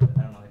me, you know?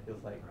 I don't know, it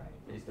feels like Right.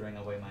 they're just throwing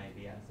away my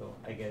idea. So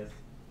I guess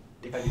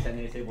if a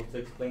designer is able to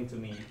explain to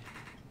me,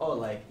 oh,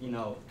 like, you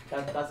know,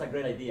 that's a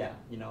great idea,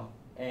 you know,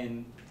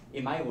 and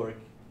it might work,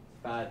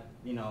 but,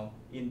 you know,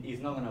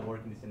 it's not gonna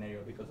work in this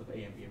scenario because of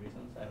A and B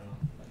reasons. I don't know.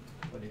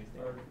 Like, what do you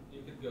think? Or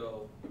you could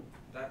go,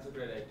 that's a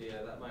great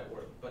idea, that might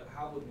work, but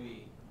how would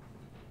we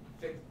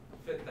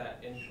fit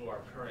that into our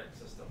current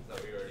systems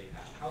that we already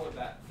have? How would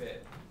that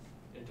fit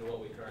into what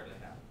we currently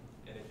have?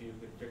 And if you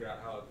could figure out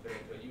how it fit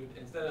into it, you would,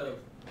 instead of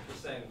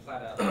just saying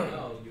flat out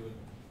no, you would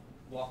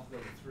walk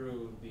them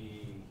through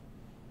the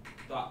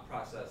thought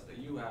process that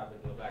you have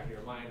in the back of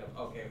your mind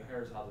of, okay,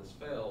 here's how this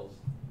fails,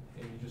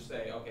 and you just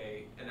say,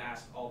 okay, and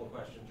ask all the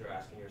questions you're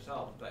asking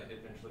yourself that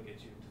eventually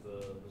gets you to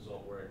the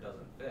result where it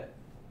doesn't fit,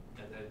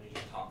 and then you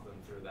just talk them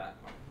through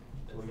that part.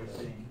 What you're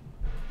saying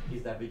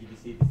is that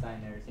VGDC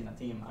designers in a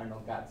team are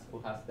not gods who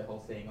has the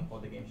whole saying of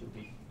what the game should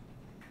be.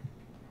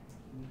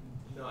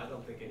 No, I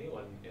don't think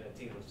anyone in a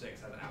team of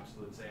 6 has an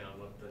absolute say on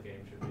what the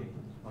game should be.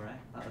 All right,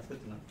 that's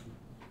good to know.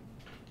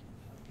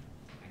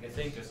 I guess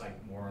it's just like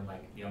more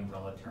like the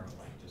umbrella term of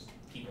like just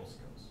people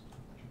skills.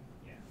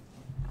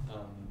 Yeah.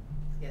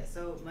 Yeah,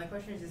 so my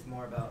question is just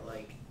more about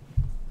like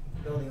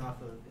building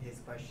off of his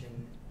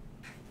question.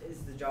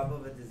 Is the job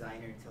of a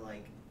designer to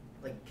like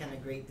can a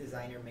great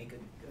designer make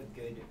a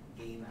good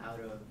game out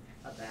of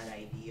a bad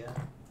idea,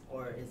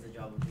 or is the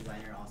job of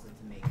designer also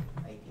to make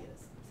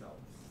ideas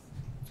themselves?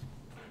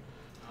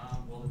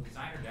 Well, the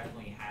designer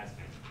definitely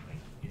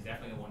is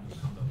definitely the one who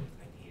comes up with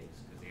ideas,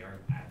 because they are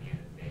at the end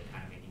of the day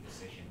kind of making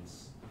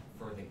decisions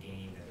for the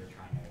game that they're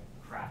trying to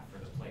craft for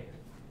the player.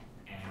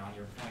 And on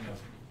your point of,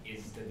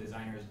 is the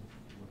designer's,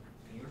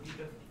 can you repeat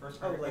the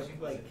first part of the question?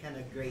 Like can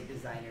a great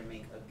designer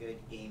make a good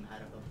game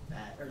out of a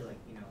bad, or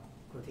like, you know,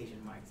 quotation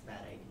marks,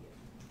 bad idea?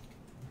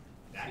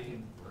 That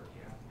can work,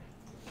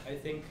 yeah. I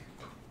think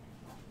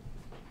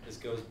this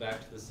goes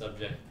back to the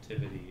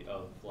subjectivity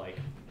of like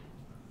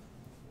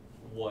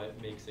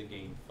what makes a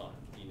game fun.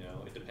 You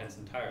know, it depends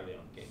entirely on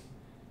the game.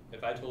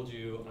 If I told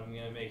you I'm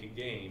gonna make a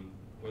game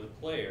where the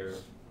player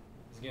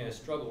is gonna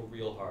struggle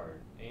real hard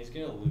and he's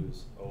gonna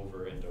lose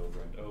over and over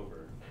and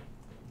over,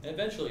 and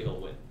eventually he'll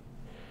win,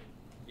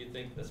 you'd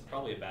think that's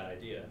probably a bad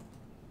idea.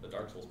 But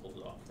Dark Souls pulls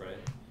it off, right?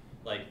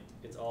 Like,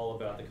 it's all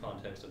about the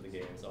context of the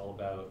game. It's all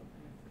about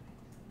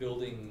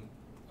building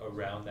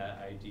around that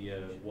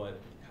idea,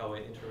 how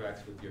it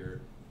interacts with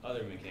your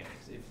other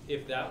mechanics.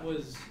 If that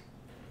was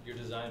your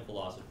design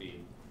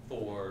philosophy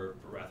for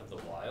Breath of the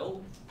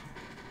Wild,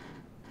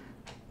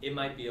 it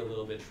might be a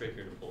little bit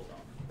trickier to pull it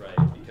off,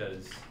 right?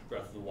 Because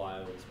Breath of the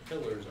Wild's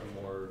pillars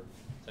are more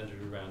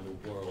centered around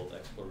the world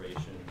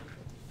exploration,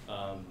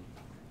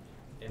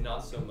 and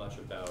not so much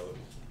about,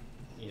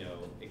 you know,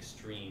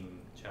 extreme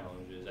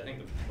challenges. I think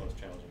the most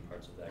challenging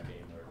parts of that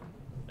game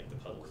are like the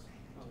puzzles,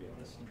 to be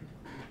honest.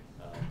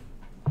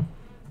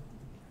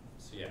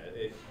 So yeah,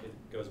 it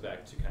goes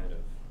back to kind of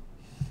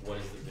what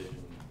is the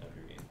vision of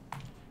your game.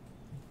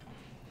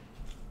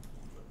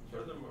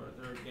 Furthermore,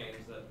 there are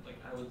games that, like,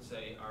 I would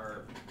say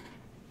are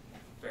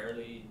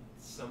fairly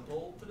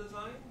simple to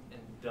design and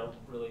don't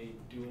really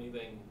do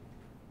anything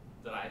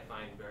that I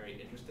find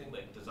very interesting,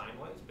 like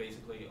design-wise.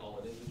 Basically, all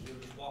it is you're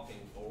just walking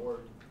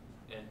forward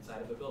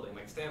inside of a building,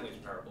 like Stanley's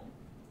Parable.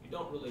 You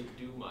don't really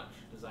do much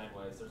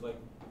design-wise. There's like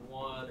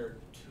 1 or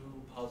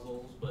 2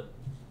 puzzles, but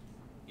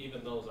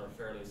even those are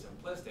fairly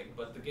simplistic.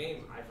 But the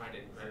game, I find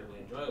it incredibly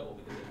enjoyable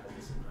because it has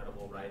this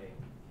incredible writing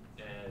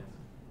and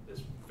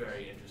this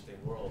very interesting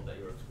world that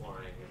you're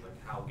exploring, and like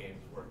how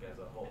games work as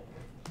a whole.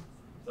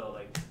 So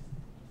like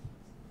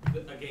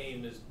a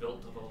game is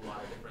built of a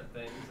lot of different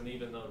things, and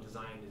even though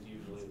design is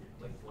usually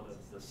like one of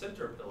the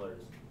center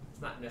pillars,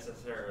 it's not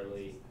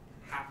necessarily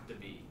have to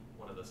be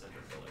one of the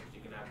center pillars.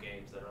 You can have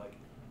games that are like,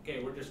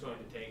 okay, we're just going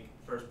to take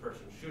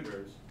first-person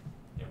shooters,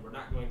 and we're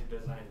not going to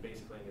design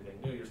basically anything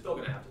new. You're still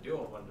going to have to do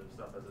a bunch of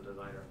stuff as a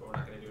designer, but we're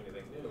not going to do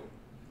anything new,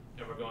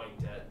 and we're going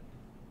to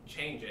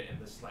change it in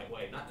this slight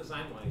way, not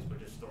design-wise, but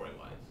just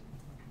story-wise.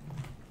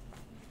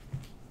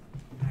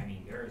 I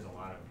mean, there is a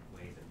lot of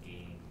ways a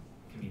game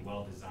can be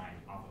well designed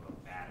off of a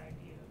bad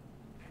idea.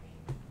 I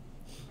mean,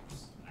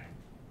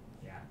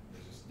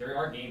 there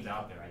are games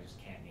out there, I just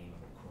can't name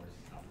them, of course,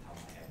 off the top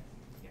of my head.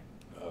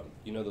 Yeah.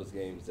 You know those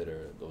games that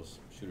are those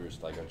shooters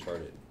like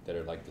Uncharted that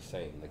are like the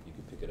same, like you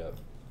can pick it up,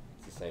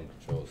 it's the same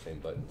controls, same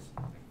buttons.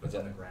 Like boots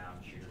on the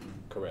ground, shooter.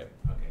 Correct.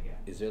 Okay, yeah.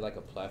 Is there like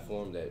a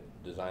platform that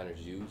designers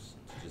use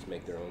to just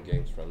make their own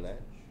games from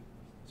that?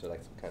 So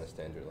like some kind of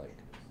standard like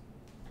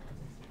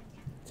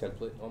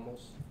template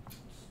almost?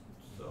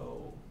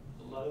 So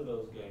a lot of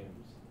those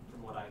games,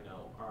 from what I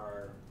know,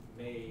 are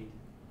made,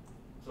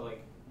 so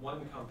like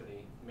one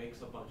company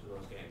makes a bunch of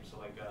those games. So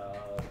like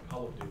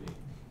Call of Duty,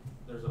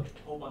 there's a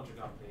whole bunch of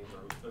companies,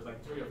 or there's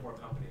like 3 or 4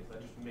 companies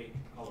that just make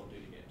Call of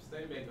Duty games.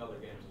 They make other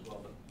games as well,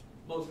 but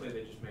mostly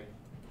they just make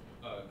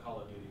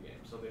Call of Duty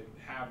games. So they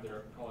have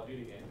their Call of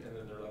Duty game, and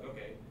then they're like,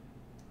 okay,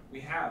 we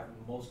have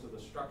most of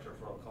the structure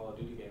for a Call of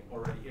Duty game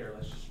already here,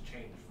 let's just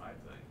change 5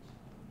 things.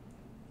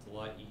 It's a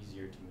lot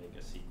easier to make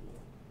a sequel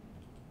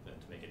than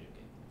to make a new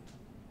game,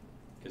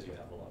 because you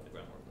have a lot of the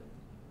groundwork laid.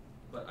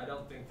 But I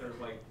don't think there's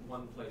like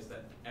one place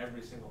that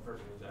every single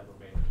person who's ever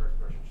made a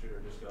first-person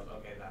shooter just goes,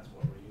 okay, that's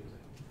what we're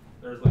using.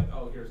 There's like,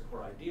 oh, here's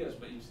core ideas,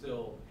 but you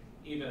still,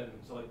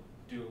 so like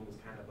Doom is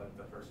kind of like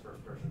the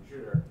first-person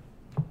shooter.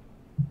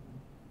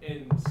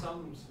 In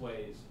some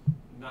ways,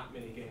 not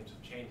many games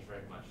have changed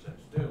very much since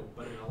Doom,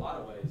 but in a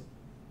lot of ways,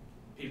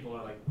 people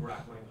are like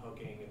grappling,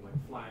 hooking, and like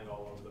flying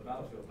all over the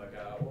battlefield. Like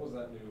what was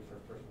that new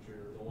first-person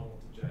shooter? The one with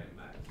the giant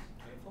mags.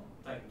 Titanfall.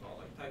 Titanfall,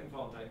 like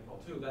Titanfall and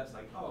Titanfall 2. That's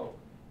like, oh,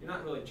 you're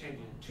not really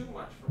changing too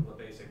much from the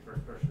basic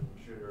first-person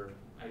shooter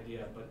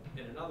idea, but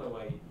in another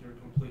way, you're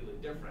completely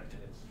different,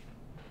 and it's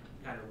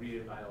kind of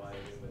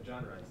revitalizing the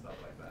genre and stuff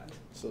like that.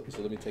 So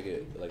let me take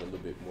it like a little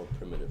bit more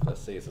primitive.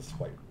 Let's say it's a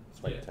swipe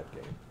type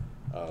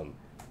game.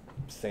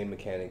 Same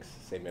mechanics,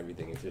 same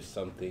everything. It's just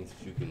some things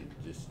that you can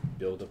just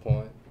build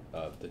upon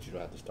that you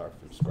don't have to start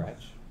from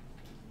scratch.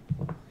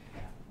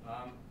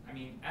 Yeah. I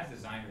mean, as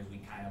designers, we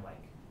kind of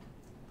like,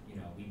 you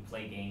know, we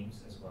play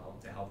games as well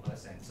to help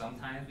us, and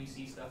sometimes we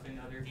see stuff in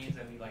other games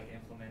that we like to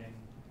implement in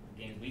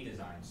games we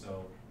design.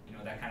 So, you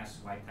know, that kind of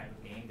swipe type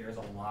of game, there's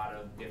a lot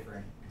of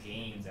different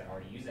games that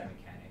already use that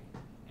mechanic,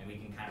 and we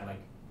can kind of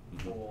like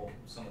pull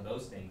some of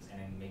those things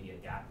and then maybe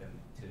adapt them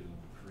to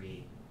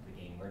create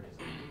the game we're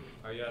designing.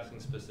 Are you asking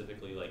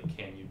specifically, like,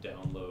 can you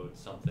download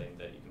something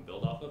that you can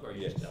build off of, or are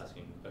you just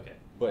asking, okay.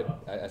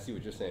 But I see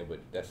what you're saying, but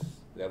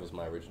that was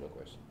my original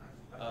question.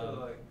 I feel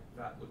like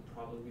that would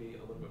probably be a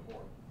little bit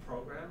more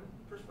program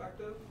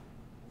perspective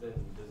than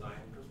design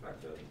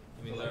perspective.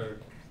 I mean, there are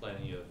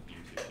plenty of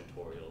YouTube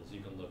tutorials.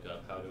 You can look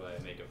up how do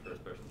I make a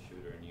first-person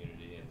shooter in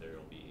Unity, and there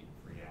will be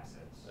Free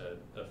assets.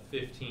 a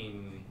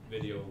 15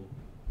 video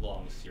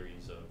long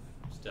series of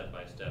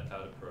step-by-step how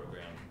to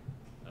program.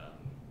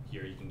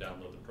 Here you can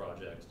download the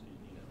project,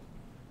 you know,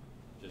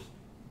 just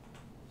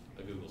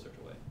a Google search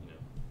away, you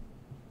know.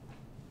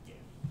 Yeah.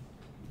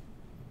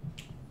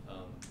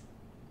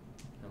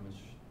 How much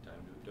time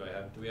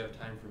do we have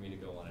time for me to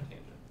go on a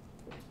tangent?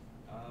 We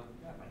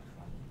got like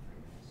 23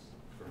 minutes.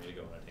 For me to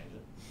go on a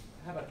tangent?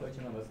 I have a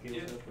question about skills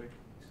Yeah. real quick.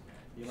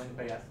 Do you mind if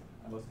I ask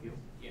about skills?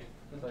 Yeah.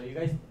 So you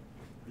guys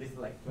listed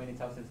like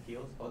 20,000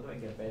 skills. How do I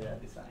get better at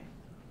design?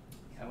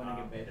 I want to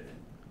get better in.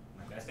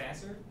 My best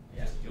answer?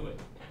 Yeah. Just do it.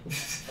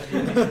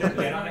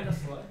 Get on it.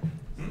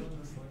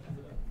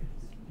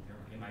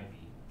 It might be.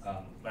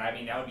 But I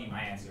mean, that would be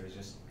my answer is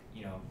just,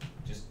 you know,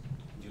 just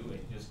do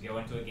it. Just go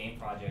into a game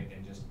project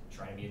and just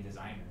try to be a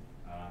designer.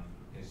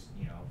 Because,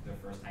 you know, the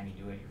first time you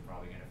do it, you're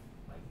probably going to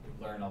like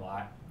learn a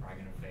lot,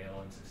 probably going to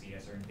fail and succeed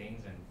at certain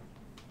things. And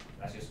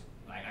that's just,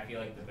 I feel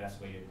like the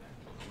best way to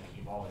like,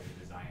 evolve as a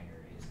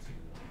designer is to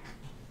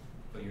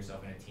put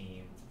yourself in a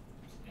team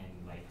and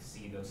like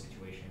see those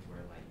situations where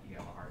like you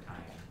have a hard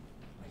time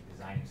like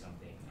designing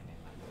something and then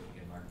like what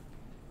you can learn.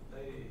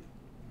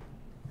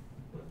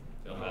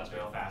 Fail faster.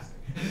 Fail faster.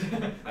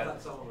 I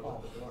thought someone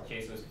was at the door.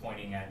 Chase was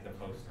pointing at the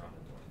poster on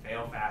the door.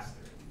 Fail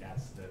faster.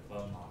 That's the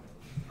club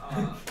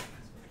motto.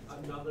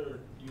 Another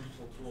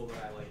useful tool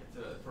that I like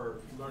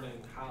for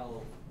learning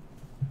how,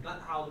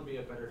 not how to be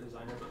a better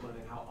designer, but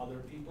learning how other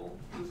people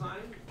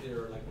design,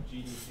 are like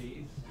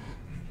GDCs.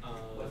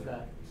 What's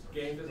that?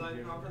 Game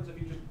design conference. If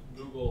you just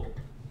Google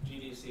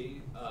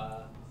GDC,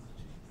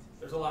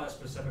 there's a lot of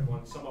specific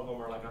ones. Some of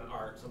them are like on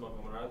art, some of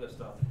them are other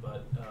stuff.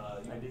 But you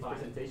Like can these find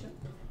presentation?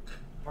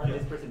 Are Pardon?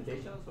 these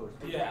presentations or?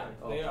 Yeah,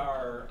 Oh. they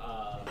are.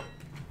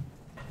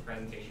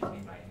 Presentations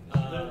made by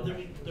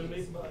They're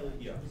made by,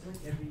 yeah.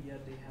 Isn't every year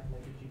they have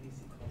like a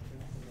GDC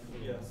conference and then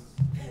they Yes.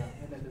 yeah,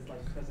 and then there's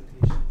like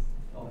presentations.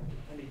 Oh.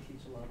 And they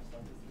teach a lot of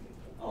stuff. It's really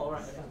cool. Oh, all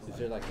right. Is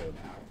there like an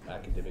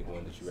academic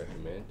one that you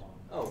recommend?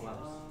 Oh,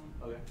 wow.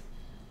 Okay.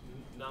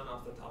 None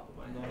off the top of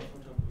my No, head.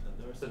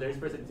 So there's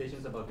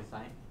presentations about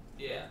design?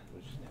 Yeah.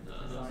 Which,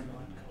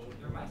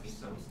 There might be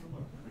some. Which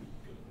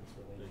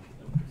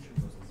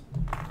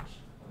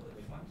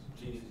ones?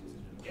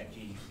 Yeah,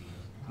 GDC.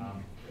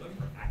 Looking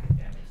for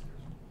academics,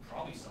 there's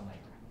probably some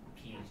like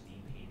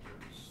PhD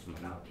papers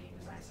about game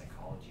design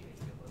psychology that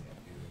you could look at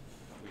too.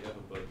 We have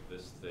a book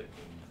this thick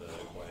in the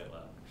Quiet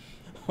Lab.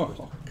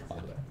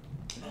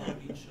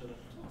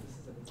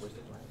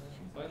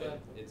 Quiet Lab,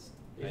 it's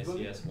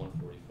ICS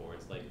 144.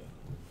 It's like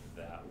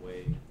that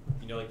way.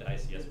 You know, like the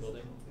ICS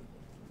building?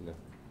 no.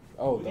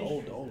 Oh, the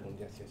old one.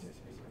 Yes.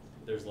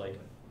 There's like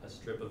a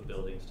strip of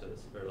buildings to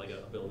this, or like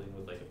a building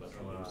with like a bunch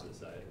of rooms to the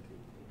side.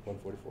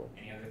 144.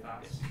 Any other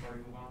thoughts before we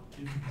move on?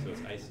 So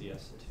it's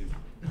ICS 2.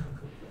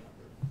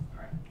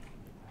 Alright.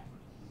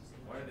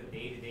 What are the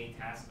day-to-day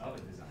tasks of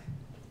a design?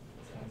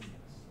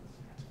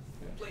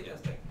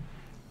 Playtesting.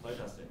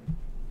 Playtesting.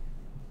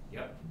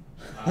 Yep.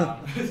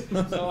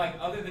 So like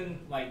other than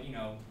like, you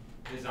know,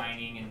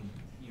 designing and,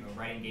 you know,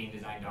 writing game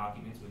design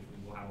documents, which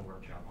we will have a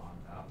workshop on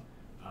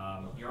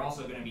about, you're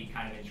also going to be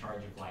kind of in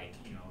charge of like,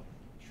 you know,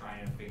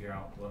 trying to figure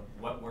out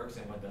what works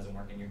and what doesn't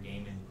work in your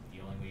game, and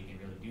the only way you can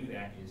really do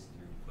that is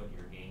through put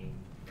your game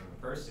in front of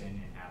a person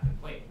and have them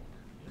play it.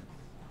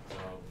 So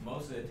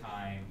most of the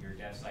time, your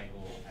dev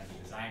cycle as a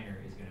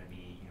designer is going to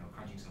be, you know,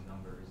 crunching some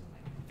numbers and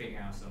like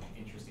figuring out some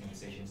interesting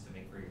decisions to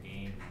make for your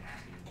game and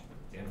asking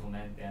to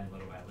implement them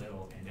little by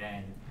little, and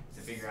then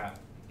to figure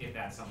out if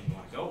that's something you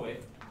want to go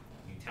with,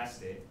 you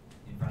test it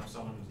in front of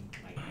someone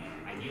who's like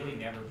ideally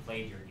never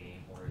played your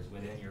game or is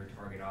within your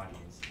target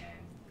audience,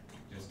 and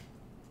just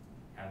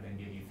have them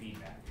give you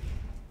feedback.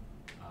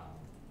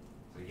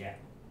 So yeah.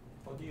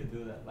 How do you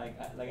do that? Like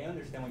I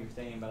understand what you're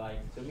saying, but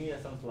like to me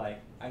it sounds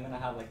like I'm gonna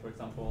have like, for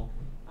example,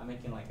 I'm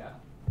making like a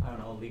I don't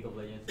know, League of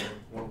Legends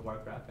or World of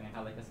Warcraft, and I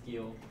have like a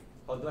skill,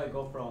 how do I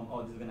go from,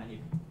 oh, this is gonna hit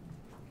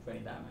 20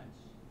 damage?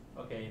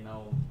 Okay,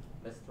 now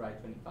let's try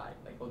 25.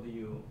 Like, how do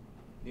you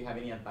have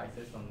any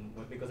advices on,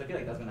 because I feel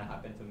like that's gonna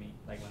happen to me,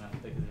 like when I'm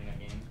playing a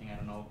game, and I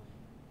don't know,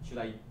 should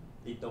I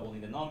be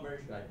doubling the number?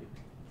 Should I be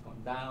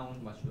going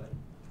down? What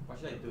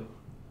should I do?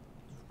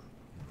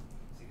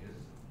 See,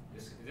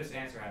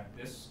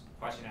 this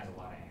question has a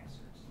lot of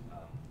answers.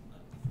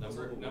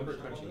 Number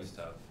crunching is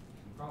tough.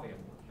 We probably have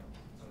a workshop.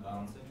 Some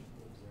balancing?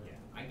 Yeah,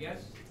 I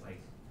guess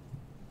like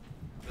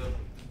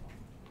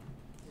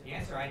the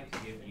answer I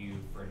could give you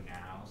for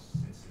now,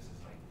 since this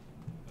is like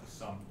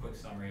some quick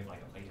summary of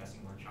like a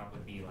playtesting workshop,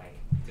 would be like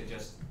to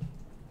just,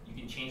 you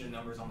can change the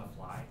numbers on the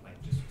fly. Like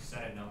just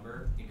set a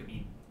number. It could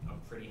be a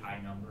pretty high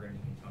number and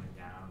you can tone it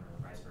down,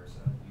 or vice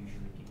versa.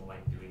 Usually people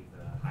like doing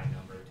the high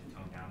number to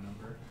tone down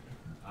number.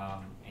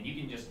 And you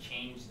can just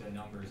change the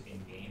numbers in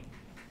game,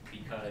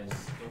 because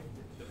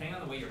depending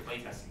on the way you're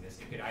playtesting this,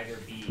 it could either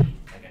be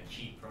like a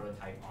cheap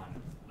prototype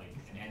on like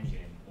an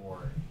engine,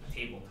 or a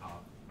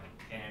tabletop,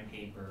 like pen and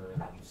paper,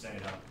 that you set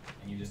it up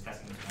and you're just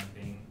testing this one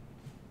thing.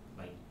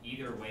 Like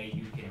either way,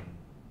 you can,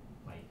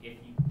 like if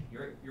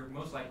you're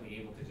most likely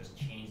able to just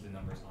change the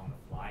numbers on the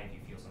fly if you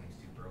feel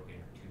something's too broken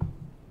or too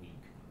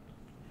weak.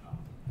 So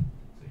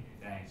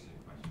that answers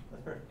your question.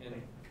 That's perfect. And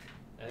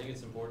I think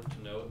it's important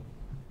to note,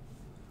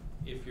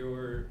 if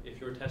you're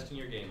testing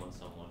your game on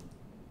someone,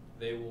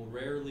 they will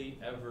rarely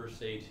ever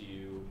say to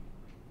you,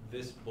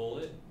 this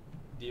bullet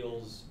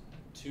deals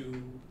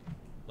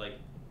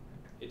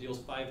it deals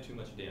 5 too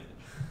much damage.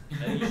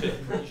 And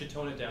you should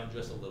tone it down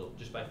just a little,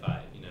 just by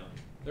 5, you know.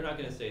 They're not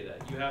gonna say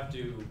that. You have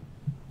to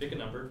pick a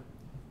number,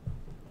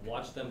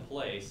 watch them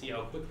play, see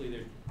how quickly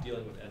they're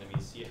dealing with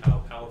enemies, see how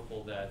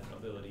powerful that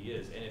ability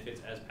is. And if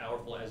it's as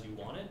powerful as you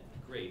want it,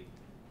 great.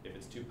 If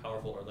it's too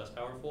powerful or less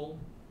powerful,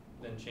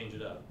 then change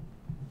it up.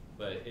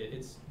 But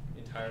it's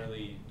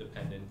entirely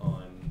dependent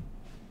on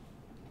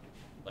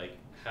like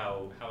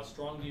how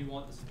strong do you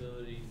want this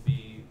ability to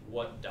be,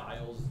 what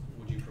dials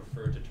would you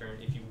prefer to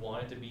turn. If you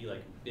want it to be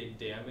like big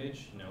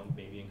damage, you know,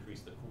 maybe increase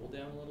the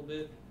cooldown a little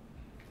bit.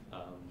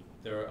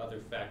 There are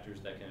other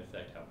factors that can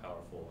affect how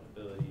powerful an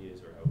ability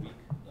is or how weak.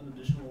 An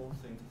additional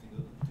thing to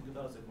think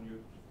about is like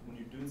when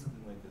you're doing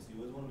something like this, you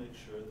always want to make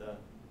sure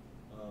that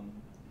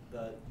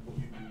that what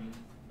you're doing,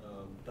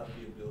 that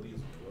the ability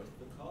is worth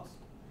the cost.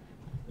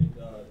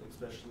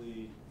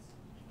 Especially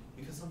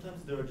because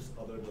sometimes there are just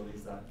other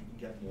abilities that you can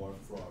get more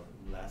for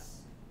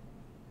less.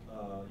 You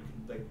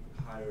can like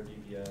higher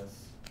DPS,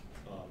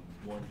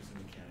 more interesting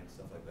mechanics,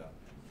 stuff like that.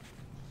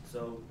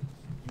 So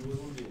you always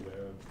want to be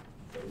aware of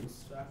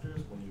those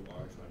factors when you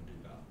are trying to do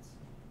balance.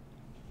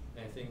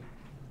 And I think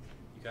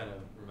you kind of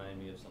remind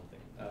me of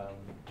something. I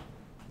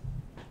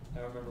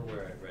don't remember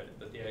where I read it,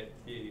 but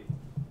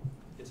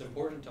it's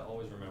important to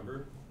always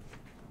remember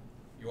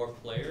your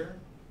player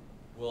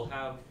will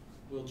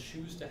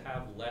choose to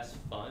have less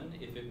fun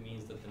if it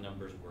means that the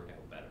numbers work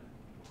out better.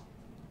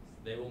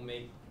 They will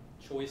make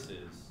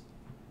choices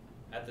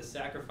at the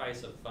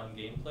sacrifice of fun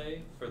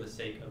gameplay for the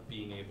sake of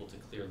being able to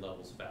clear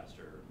levels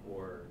faster,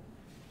 or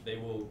they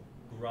will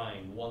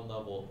grind one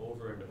level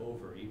over and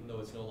over, even though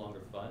it's no longer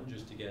fun,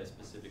 just to get a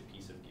specific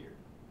piece of gear,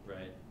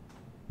 right?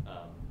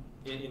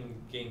 In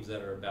games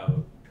that are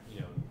about, you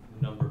know,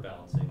 number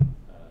balancing,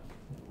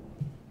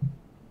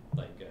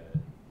 like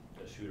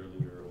a shooter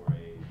looter or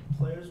a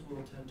Players will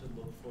tend to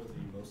look for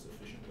the most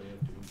efficient way of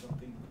doing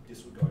something,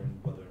 disregarding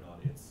whether or not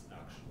it's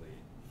actually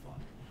fun.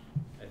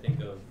 I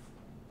think of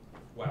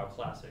WoW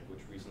Classic,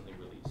 which recently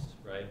released,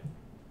 right?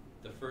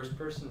 The first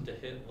person to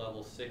hit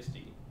level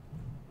 60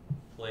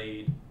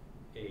 played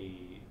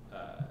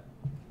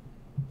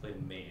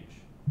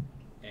mage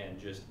and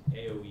just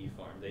AoE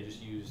farm. They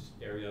just used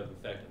area of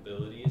effect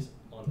abilities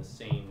on the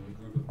same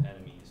group of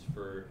enemies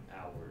for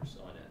hours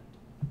on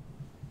end.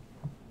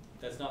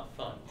 That's not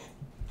fun,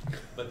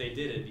 but they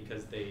did it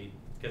because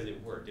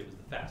it worked. It was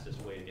the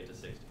fastest way to get to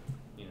 60,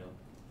 you know.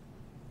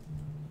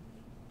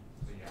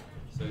 So yeah.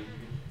 So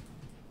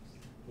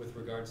with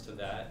regards to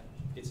that,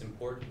 it's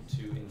important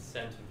to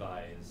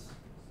incentivize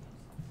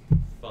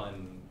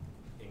fun,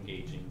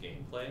 engaging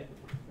gameplay.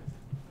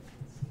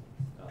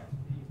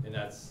 And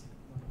that's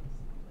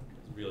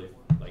really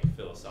like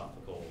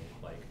philosophical,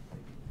 like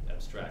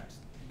abstract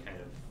kind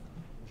of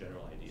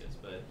general ideas,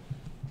 but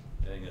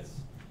I think that's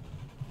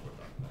what we're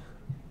talking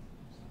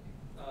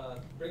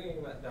about.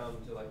 Bringing that down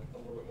to like a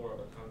little bit more of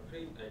a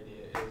concrete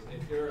idea is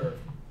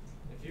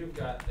if you've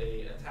got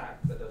a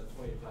attack that does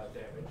 25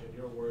 damage and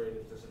you're worried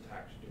if this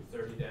attack should do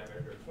 30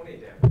 damage or 20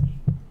 damage,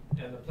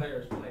 and the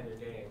player's playing your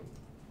game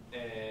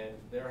and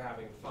they're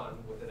having fun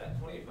with it at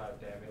 25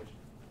 damage,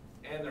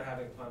 and they're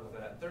having fun with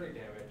it at 30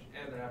 damage,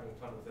 and they're having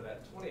fun with it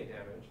at 20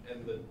 damage,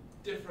 and the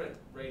different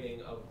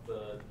rating of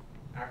the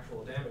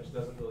actual damage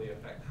doesn't really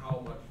affect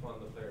how much fun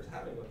the player's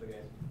having with the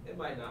game, it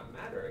might not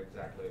matter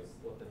exactly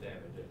what the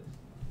damage is.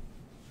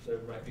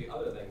 There might be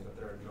other things that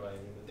they're enjoying,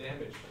 and the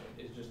damage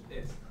is just,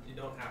 you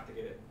don't have to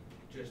get it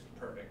just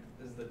perfect.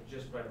 This is the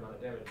just right amount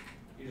of damage.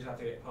 You just have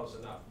to get close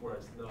enough where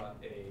it's not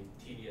a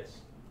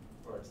tedious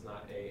or it's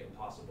not a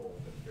impossible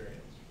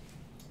experience.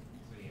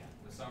 So yeah,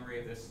 the summary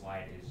of this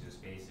slide is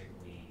just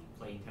basically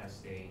play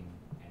testing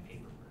and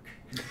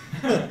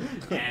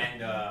paperwork.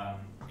 And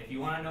if you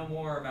want to know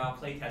more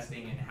about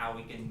playtesting and how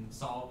we can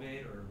solve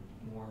it, or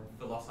more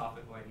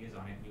philosophical ideas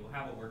on it, we will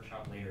have a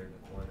workshop later in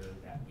the quarter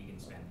that we can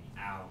spend an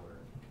hour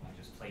on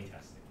just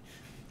playtesting.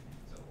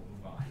 So we'll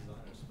move on.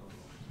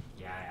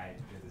 Yeah, I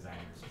the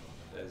designers spoke.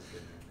 That's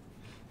good.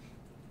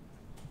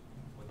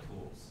 What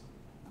tools?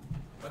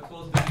 What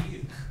tools do you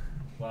use?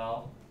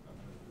 Well,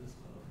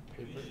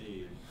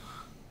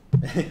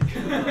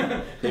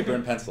 Paper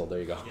and pencil. There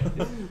you go. yeah,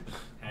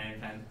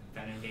 pen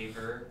and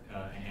paper,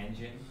 an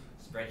engine,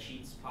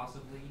 spreadsheets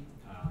possibly.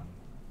 A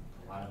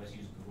lot of us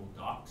use Google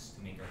Docs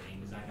to make our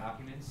game design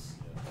documents.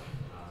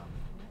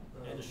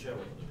 And to share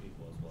with other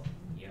people as well.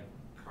 Yep.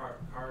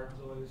 Cards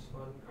always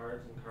fun.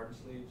 Cards and card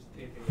sleeves,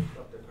 taping and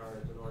stuff to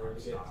cards in order to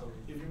get some.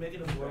 If you're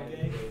making a board brand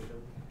game,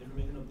 information. if you're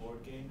making a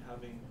board game,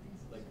 having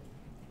like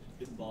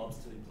bits and bobs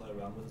to play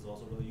around with is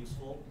also really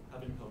useful.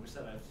 Having a poker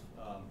set,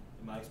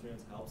 in my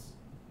experience, helps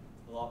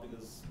a lot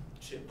because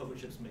poker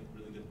chips make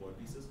really good board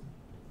pieces.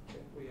 I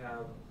think we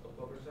have a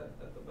poker set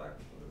at the back.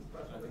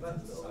 I think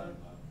That's it's still there.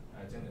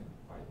 It's in the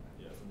pipe.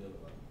 Yeah, from the other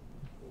one.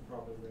 We'll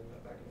probably bring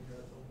that back in here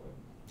at some point.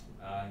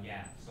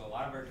 Yeah, so a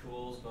lot of our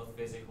tools, both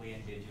physically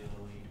and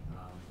digitally,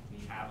 we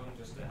have them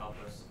just to help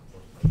us, of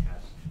course, play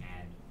test,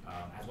 and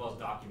as well as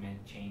document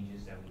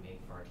changes that we make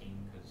for our team,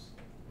 because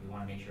we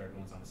want to make sure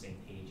everyone's on the same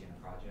page in a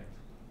project.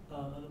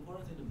 An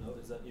important thing to note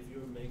is that if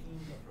you're making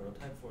a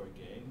prototype for a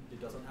game,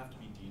 it doesn't have to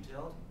be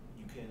detailed.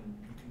 You can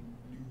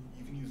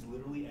use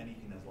literally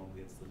anything as long as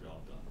it gets the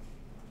job done.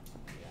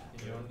 Yeah. And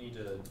you don't need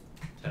to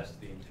test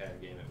the entire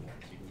game at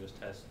once. You can just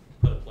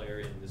put a player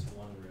in this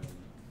one room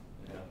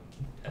and have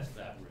them test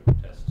that room.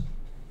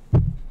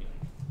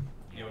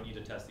 You don't need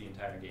to test the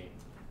entire game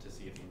to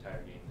see if the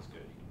entire game is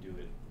good. You can do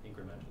it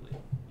incrementally.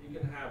 You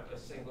can have a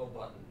single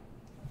button,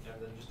 and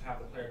then just have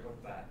the player click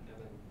that, and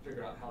then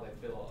figure out how they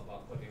feel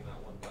about clicking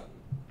that one button,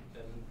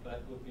 and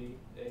that would be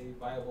a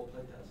viable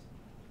playtest.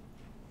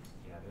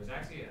 Yeah, there's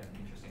actually an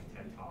interesting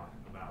TED talk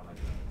about like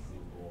a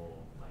Google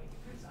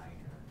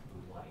designer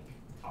who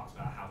talks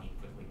about how he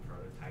quickly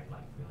prototyped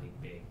really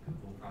big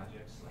Google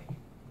projects.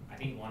 I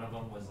think one of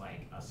them was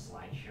a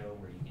slideshow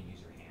where you can use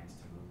your hands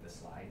to move the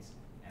slides,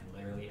 and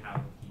literally how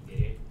he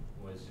did it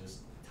was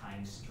just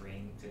tying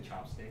string to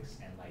chopsticks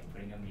and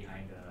putting them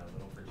behind a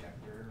little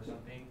projector or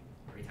something.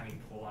 Every time you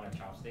pull on a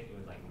chopstick, it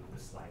would move the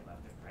slide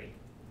left and right.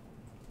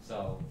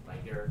 So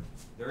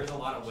there is a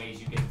lot of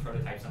ways you can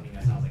prototype something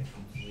that sounds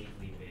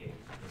completely big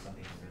or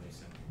something really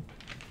simple.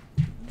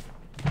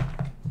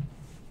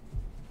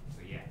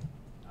 So yeah,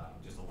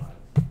 just a lot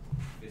of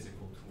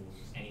physical tools,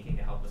 just anything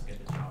to help us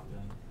get the job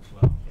done as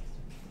well.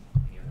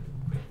 Any other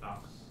quick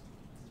thoughts?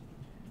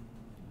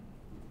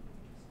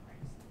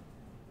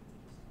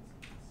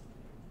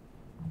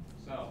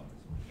 So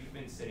you've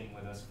been sitting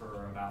with us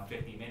for about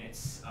 50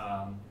 minutes,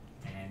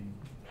 and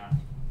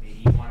maybe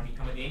you want to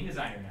become a game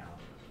designer now.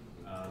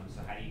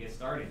 So how do you get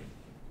started?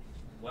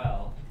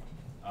 Well,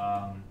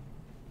 like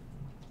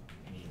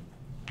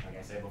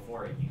I said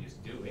before, you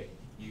just do it.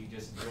 You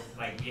just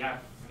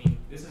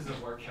this is a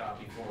workshop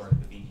before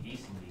the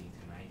VGDC meeting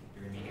tonight.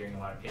 You're going to be hearing a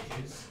lot of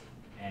pitches,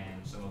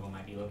 and some of them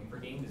might be looking for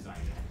game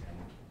designers.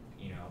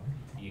 And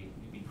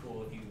it'd be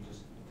cool if you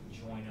just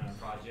join on a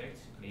project.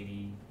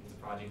 Maybe it's a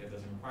project that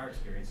doesn't require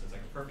experience, so it's a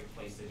perfect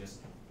place to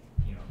just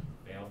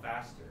fail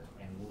faster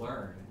and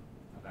learn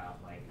about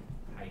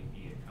how you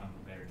become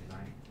a better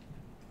designer.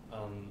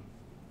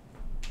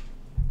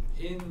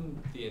 In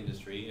the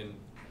industry, in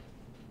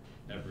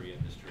every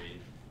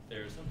industry,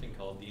 there's something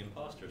called the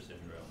imposter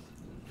syndrome,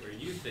 where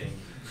you think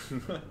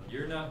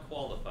you're not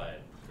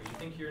qualified, or you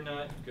think you're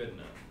not good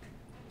enough.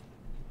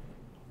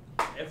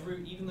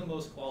 Even the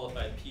most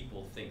qualified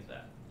people think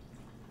that.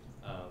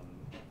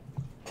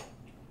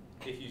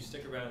 If you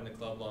stick around in the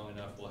club long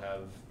enough, we'll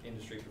have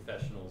industry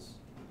professionals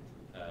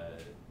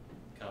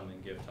come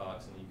and give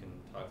talks, and you can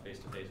talk face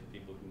to face with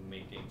people who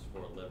make games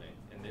for a living,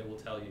 and they will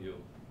tell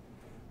you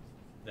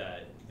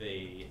that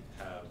they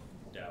have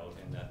doubt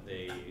and that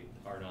they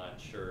are not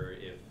sure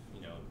if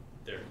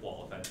they're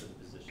qualified for the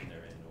position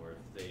they're in, or if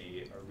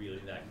they are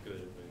really that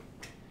good of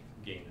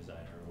a game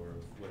designer, or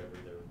whatever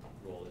their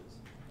role is.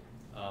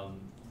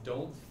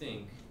 Don't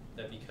think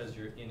that because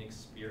you're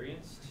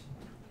inexperienced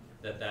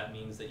that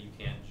means that you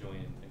can't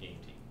join a game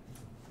team.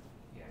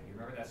 Yeah, you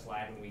remember that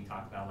slide when we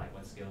talked about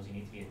what skills you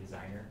need to be a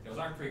designer? Those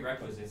aren't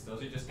prerequisites,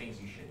 those are just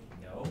things you should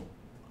know.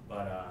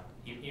 But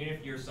even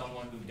if you're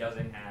someone who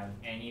doesn't have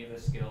any of the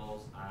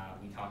skills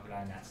we talked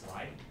about in that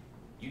slide,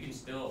 you can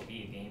still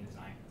be a game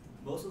designer.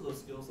 Most of those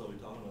skills that we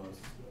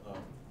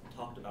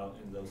talked about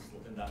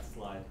in that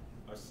slide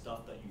are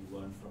stuff that you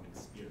learn from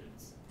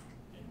experience.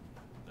 And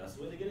the best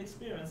way to get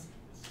experience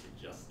is to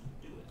just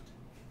do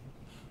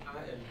it. I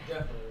am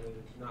definitely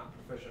not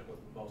proficient with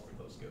most of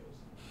those skills.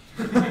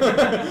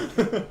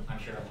 I'm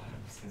sure a lot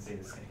of us can say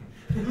the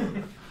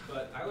same.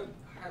 But I would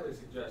highly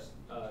suggest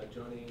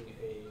joining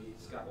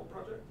a scaffold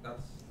project.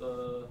 That's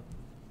the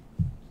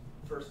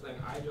first thing.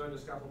 I joined a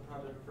scaffold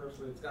project first,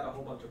 but it's got a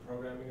whole bunch of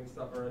programming and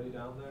stuff already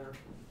down there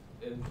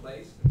in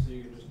place, and so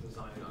you can just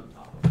design on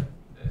top of it.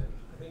 And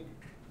I think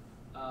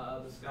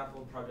the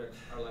scaffold projects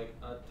are like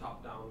a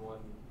top-down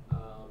one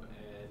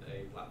and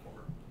a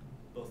platformer.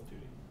 Both 2D.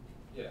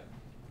 Yeah.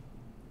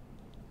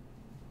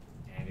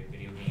 And a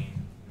video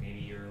game, maybe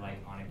you're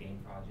like on a game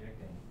project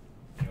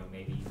and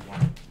maybe you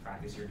want to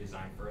practice your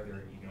design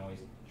further, you can always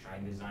try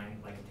and design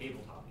like a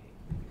tabletop game,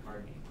 a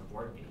card game, or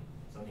board game,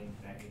 something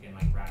that you can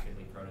like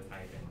rapidly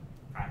prototype and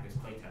practice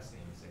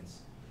playtesting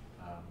since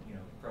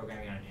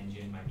programming on an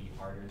engine might be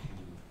harder to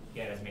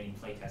get as many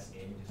playtests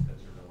in just because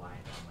you're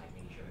reliant on like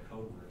making sure the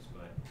code works,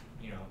 but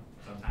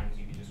sometimes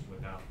you can just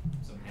whip out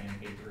some pen and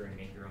paper and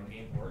make your own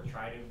game, or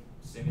try to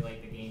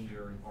simulate the game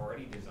you're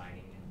already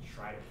designing and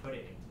try to put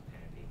it into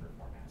pen and paper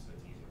format so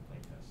it's easier to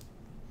playtest.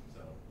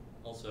 So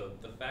Also,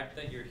 the fact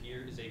that you're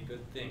here is a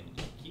good thing.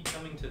 Keep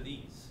coming to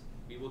these.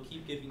 We will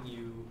keep giving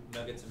you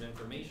nuggets of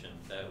information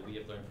that we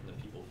have learned from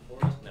the people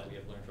before us and that we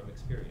have learned from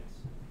experience.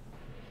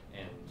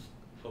 And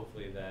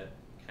hopefully that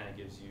kind of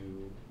gives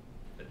you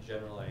a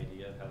general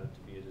idea of how to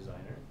be a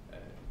designer.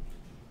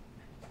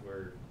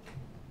 We're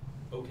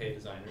okay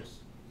designers.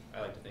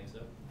 I like to think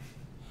so.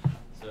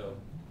 So,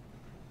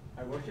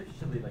 Are workshops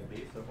usually like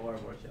this, or how are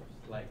workshops?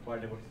 Like, what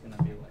are the workshops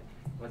gonna be like?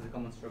 What's the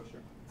common structure?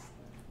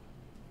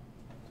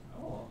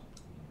 Oh.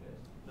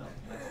 No,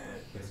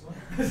 this one?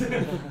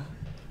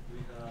 we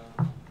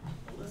have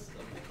a list of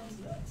what comes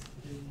next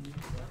in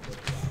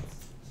workshops.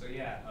 So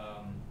yeah,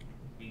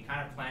 we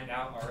kind of planned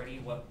out already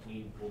what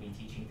we will be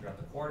teaching throughout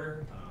the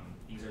quarter.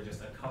 These are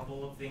just a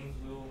couple of things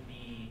we will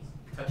be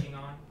touching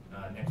on.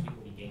 Next week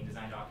will be game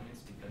design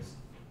documents, because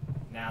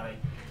now that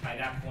by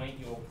that point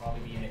you'll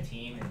probably be in a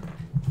team, and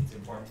it's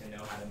important to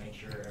know how to make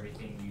sure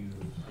everything you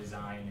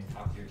design and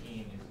talk to your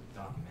team is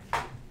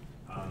documented.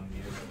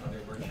 These are some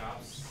other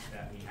workshops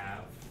that we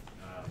have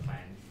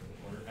planned for the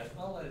quarter, as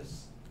well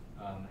as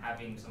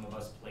having some of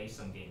us play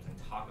some games and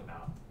talk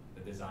about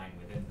the design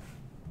within them.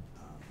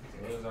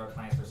 So those are our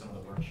plans for some of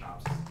the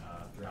workshops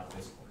throughout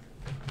this quarter.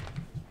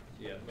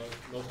 yeah,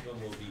 most of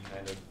them will be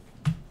kind of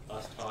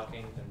us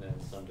talking and then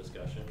some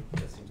discussion.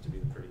 That seems to be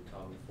the pretty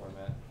common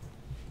format.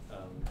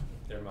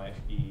 There might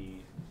be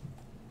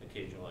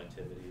occasional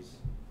activities.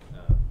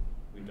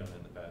 We've done that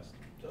in the past.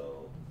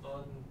 So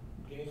on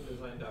game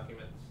design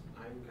documents,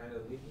 I'm kind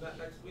of leading that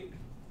next week,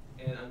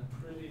 and I'm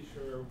pretty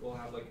sure we'll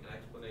have like an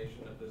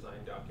explanation of design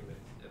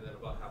documents, and then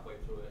about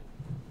halfway through it,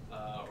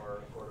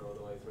 or a quarter of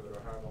the way through it,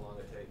 or however long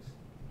it takes,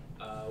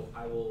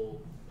 I will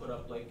put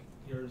up like,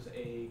 here's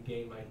a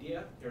game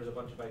idea, here's a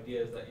bunch of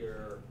ideas that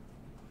your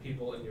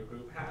people in your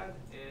group had,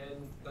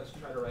 and let's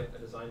try to write a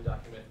design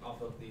document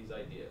off of these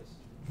ideas.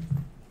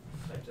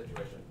 Type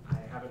situation. I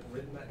haven't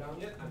written that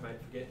down yet. I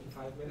might forget in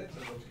 5 minutes,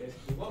 in which case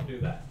we won't do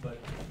that. But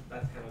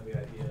that's kind of the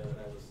idea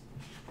that I was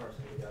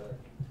parsing together.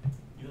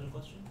 You had a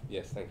question?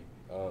 Yes, thank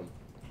you.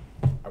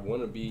 I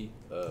want to be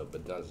a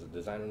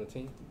designer on the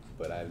team,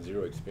 but I have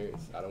zero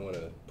experience. I don't want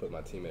to put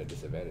my team at a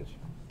disadvantage.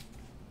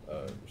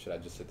 Should I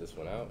just sit this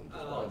one out and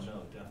just watch?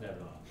 No,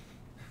 definitely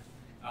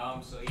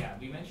not. So yeah,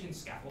 we mentioned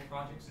scaffold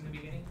projects in the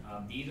beginning.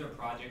 These are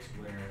projects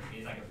where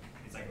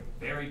it's like a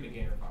very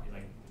beginner project.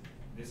 Like,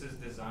 this is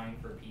designed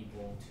for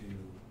people to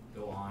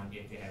go on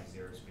if they have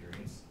zero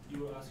experience.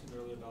 You were asking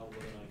earlier about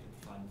whether or not you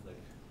could find,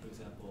 like, for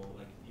example,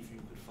 like if you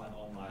could find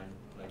online,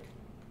 like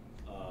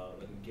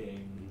a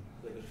game,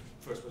 like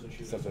a first-person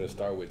shooter. Something to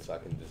start with, so I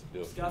can just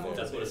build. from Scaffolds.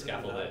 there. That's what a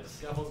scaffold is.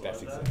 Scaffolds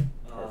That's are that. exactly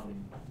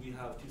perfect. We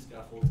have 2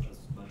 scaffolds, as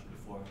mentioned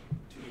before: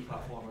 2D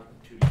platformer,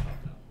 2D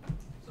top-down.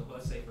 So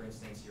let's say, for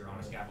instance, you're on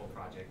a scaffold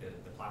project,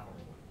 the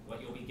platforming one.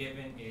 What you'll be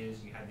given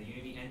is you have the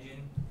Unity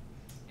engine,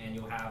 and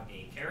you'll have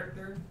a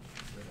character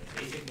with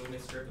a basic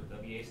movement script with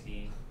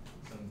WASD,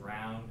 some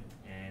ground,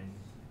 and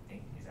I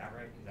think, is that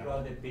right? Is that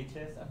Throughout right? the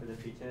pitches, after the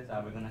pitches,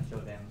 we're gonna show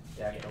them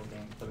the actual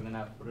game. So we're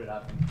gonna put it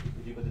up, and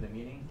if you go to the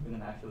meeting, we're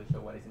gonna actually show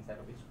what is inside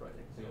of each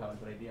project, so you have a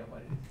good idea of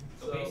what it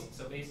is.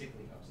 So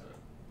basically, oh,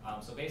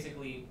 sorry. So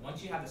basically,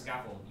 once you have the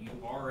scaffold, you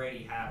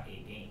already have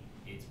a game.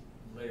 It's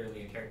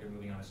literally a character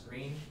moving on a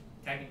screen.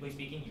 Technically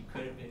speaking, you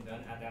could have been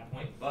done at that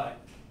point, but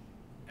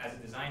as a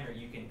designer,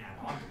 you can add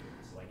on to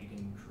it. So like, you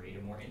can create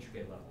a more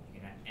intricate level. You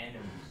can add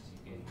enemies.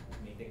 You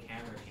can make the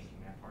camera changing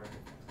that part of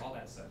it, all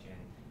that such. And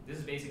this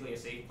is basically a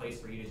safe place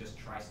for you to just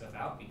try stuff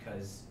out,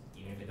 because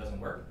even if it doesn't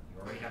work,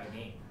 you already have a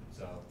game.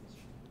 So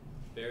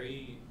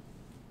Very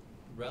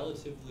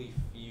relatively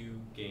few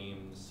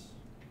games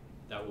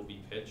that will be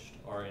pitched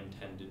are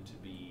intended to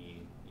be,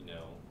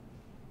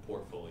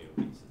 portfolio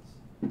pieces.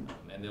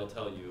 And they'll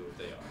tell you if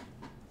they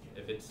are.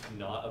 If it's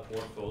not a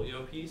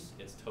portfolio piece,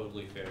 it's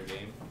totally fair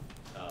game.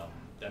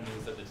 That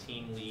means that the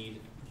team lead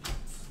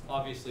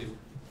obviously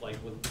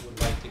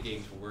would like the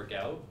game to work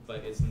out, but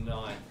it's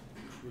not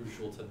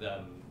crucial to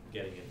them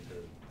getting into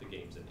the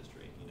games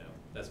industry.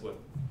 That's what,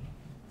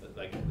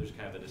 like, there's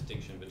kind of a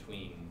distinction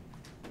between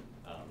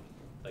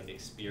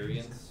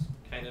experience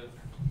kind of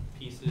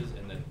pieces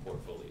and then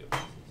portfolio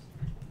pieces.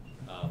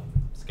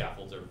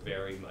 Scaffolds are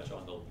very much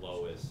on the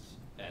lowest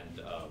end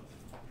of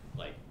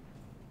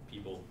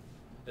people.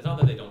 It's not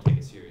that they don't take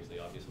it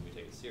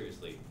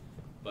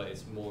but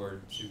it's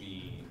more to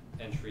be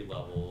entry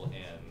level,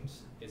 and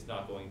it's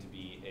not going to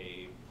be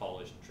a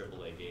polished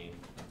AAA game.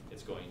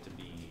 It's going to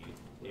be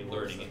a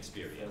learning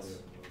experience.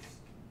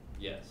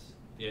 Yes.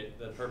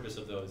 The purpose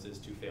of those is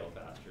to fail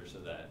faster, so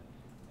that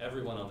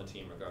everyone on the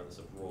team, regardless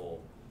of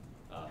role,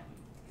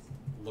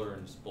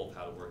 learns both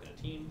how to work in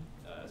a team,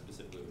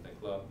 specifically within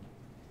club,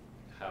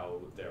 how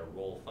their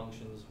role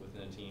functions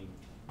within a team,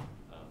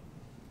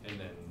 and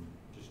then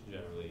just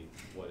generally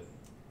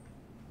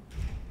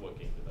what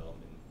game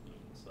development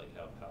means, like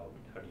how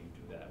do you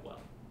do that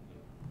well?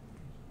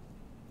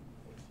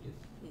 You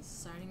know? Is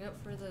signing up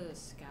for the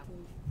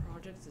scaffold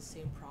project the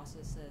same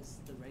process as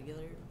the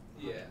regular?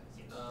 Yeah.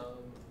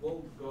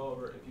 We'll go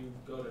over, if you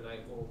go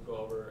tonight, we'll go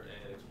over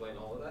and explain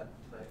all of that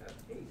tonight at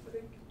 8, I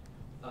think.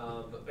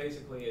 But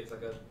basically, it's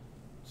like a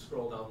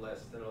scroll down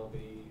list, and it'll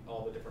be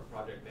all the different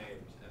project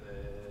names, and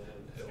then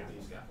it'll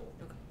be scaffold.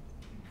 Okay.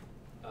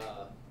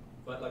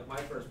 But like my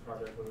first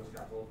project was a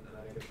scaffold, and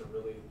I think it's a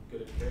really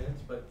good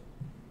experience. But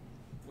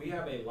we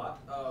have a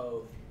lot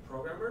of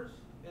programmers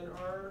in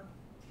our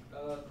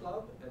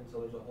club, and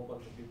so there's a whole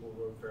bunch of people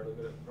who are fairly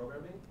good at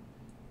programming.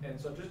 And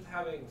so just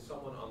having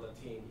someone on the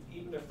team,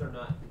 even if they're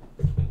not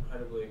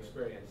incredibly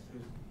experienced,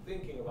 who's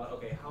thinking about,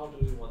 okay, how do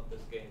we want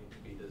this game to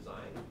be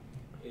designed,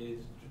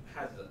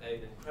 has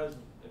an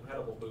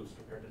incredible boost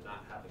compared to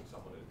not having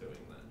someone who's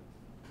doing that.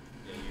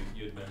 Yeah,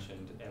 you had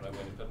mentioned, am I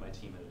going to put my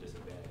team at a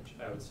disadvantage?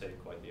 I would say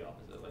quite the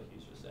opposite, like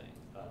he's just saying.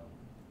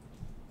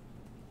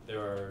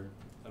 There are,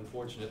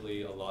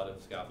 unfortunately, a lot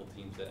of scaffold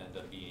teams that end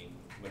up being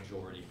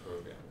majority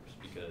programmers,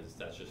 because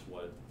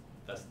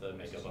that's the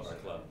makeup of our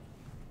club.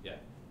 Yeah,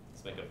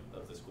 it's makeup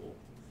of the school.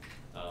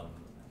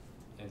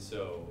 And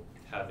so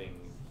having,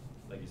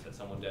 like you said,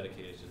 someone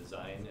dedicated to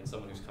design and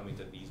someone who's coming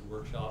to these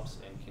workshops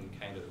and can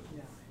kind of,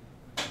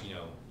 you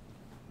know,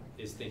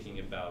 is thinking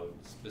about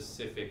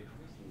specific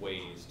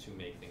ways to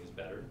make things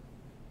better,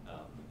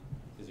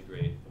 is a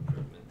great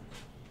improvement.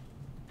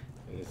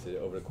 And is it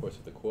over the course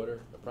of the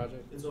quarter, a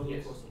project? It's over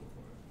Yes. the course of the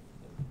quarter.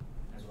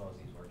 As well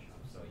as these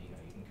workshops, so you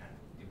can kind of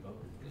do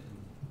both.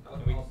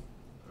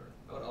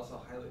 I would also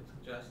highly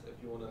suggest, if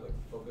you want to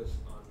focus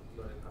on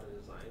learning how to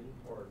design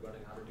or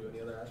learning how to do any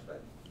other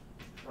aspect,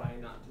 try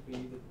not to be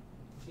the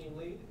team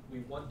lead. We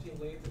want team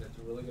leads, and it's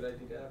a really good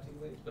idea to have team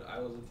leads, but I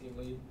was a team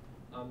lead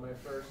on my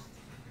first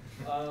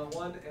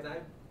one, and I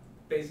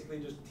basically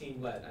just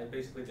team led. I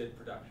basically did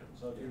production.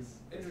 So if you're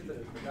interested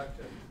in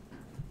production,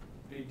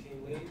 be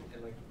team lead,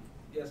 and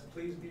yes,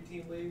 please be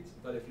team leads,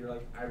 but if you're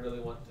like, I really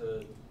want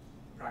to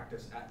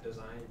practice at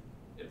design,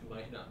 it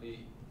might not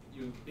be,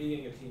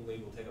 being a team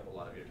lead will take up a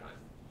lot of your time.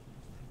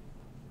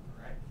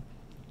 All right.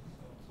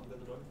 So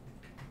good, the door?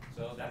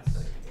 So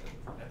that's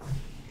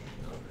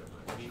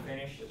we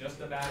finished just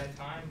about in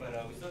time,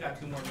 but we still got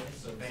 2 more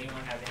minutes. So if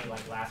anyone has any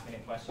last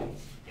minute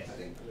questions, yes.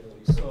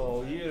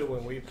 So here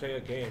when we play a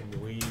game,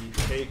 we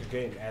take a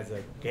game as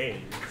a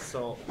game.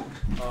 So,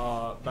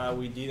 but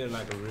we didn't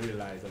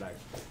realize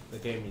the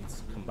game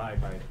is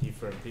combined by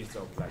different pieces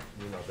of the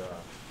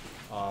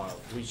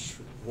which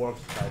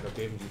works by the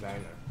game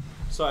designer.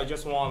 So I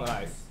just want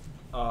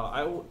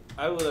I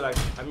would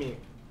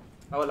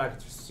like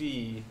to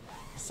see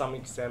some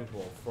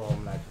example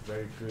from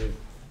very good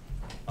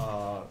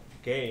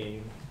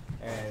game,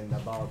 and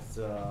about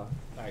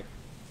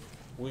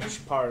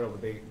which part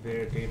of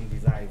their game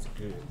design is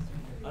good.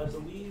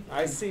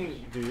 I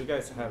think, do you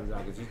guys have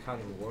this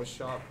kind of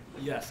workshop?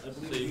 Yes, I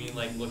believe. So you mean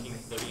looking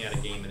at a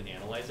game and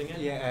analyzing it?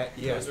 Yeah,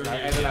 yes. Those are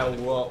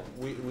And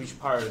which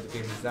part of the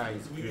game design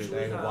is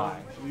good and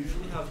why? We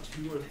usually have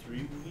 2 or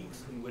 3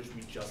 weeks in which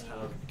we just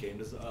have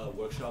game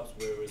workshops,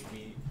 whereas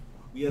we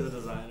as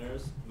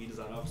designers, we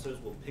design officers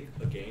will pick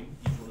a game.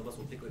 Each one of us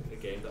will pick a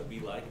game that we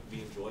like,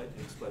 we enjoy, and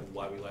explain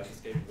why we like this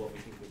game, what we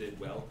think we did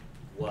well,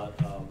 what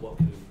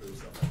can improve,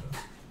 stuff like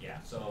that. Yeah,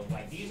 so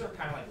these are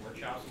kind of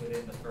workshops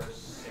within the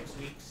first 6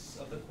 weeks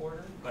of the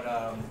quarter, but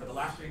for the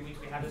last 3 weeks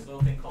we have this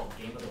little thing called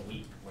Game of the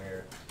Week,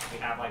 where we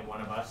have one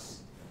of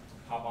us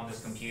hop on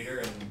this computer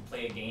and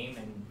play a game,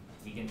 and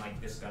we can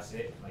discuss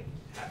it,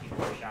 have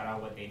people shout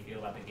out what they feel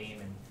about the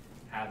game, and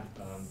have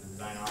the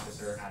design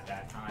officer at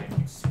that time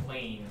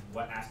explain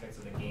what aspects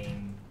of the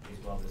game is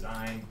well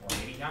designed or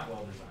maybe not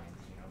well designed.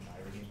 Not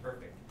everything's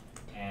perfect,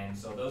 and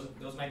so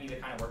those might be the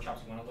kind of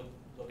workshops you want to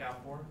look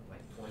out for,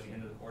 towards the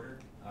end of the quarter.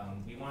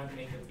 We wanted to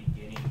make the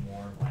beginning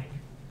more like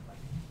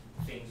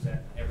things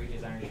that every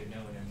designer should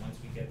know, and then once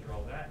we get through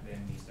all that,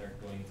 then we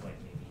start going into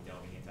maybe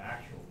delving into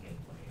actual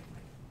gameplay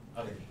and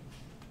other games.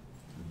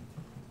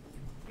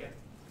 Yeah.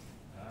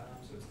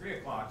 So it's 3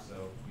 o'clock,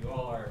 so you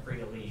all are free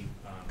to leave.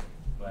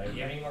 But if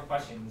you have any more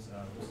questions,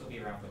 we'll still be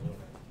around for a little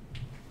bit.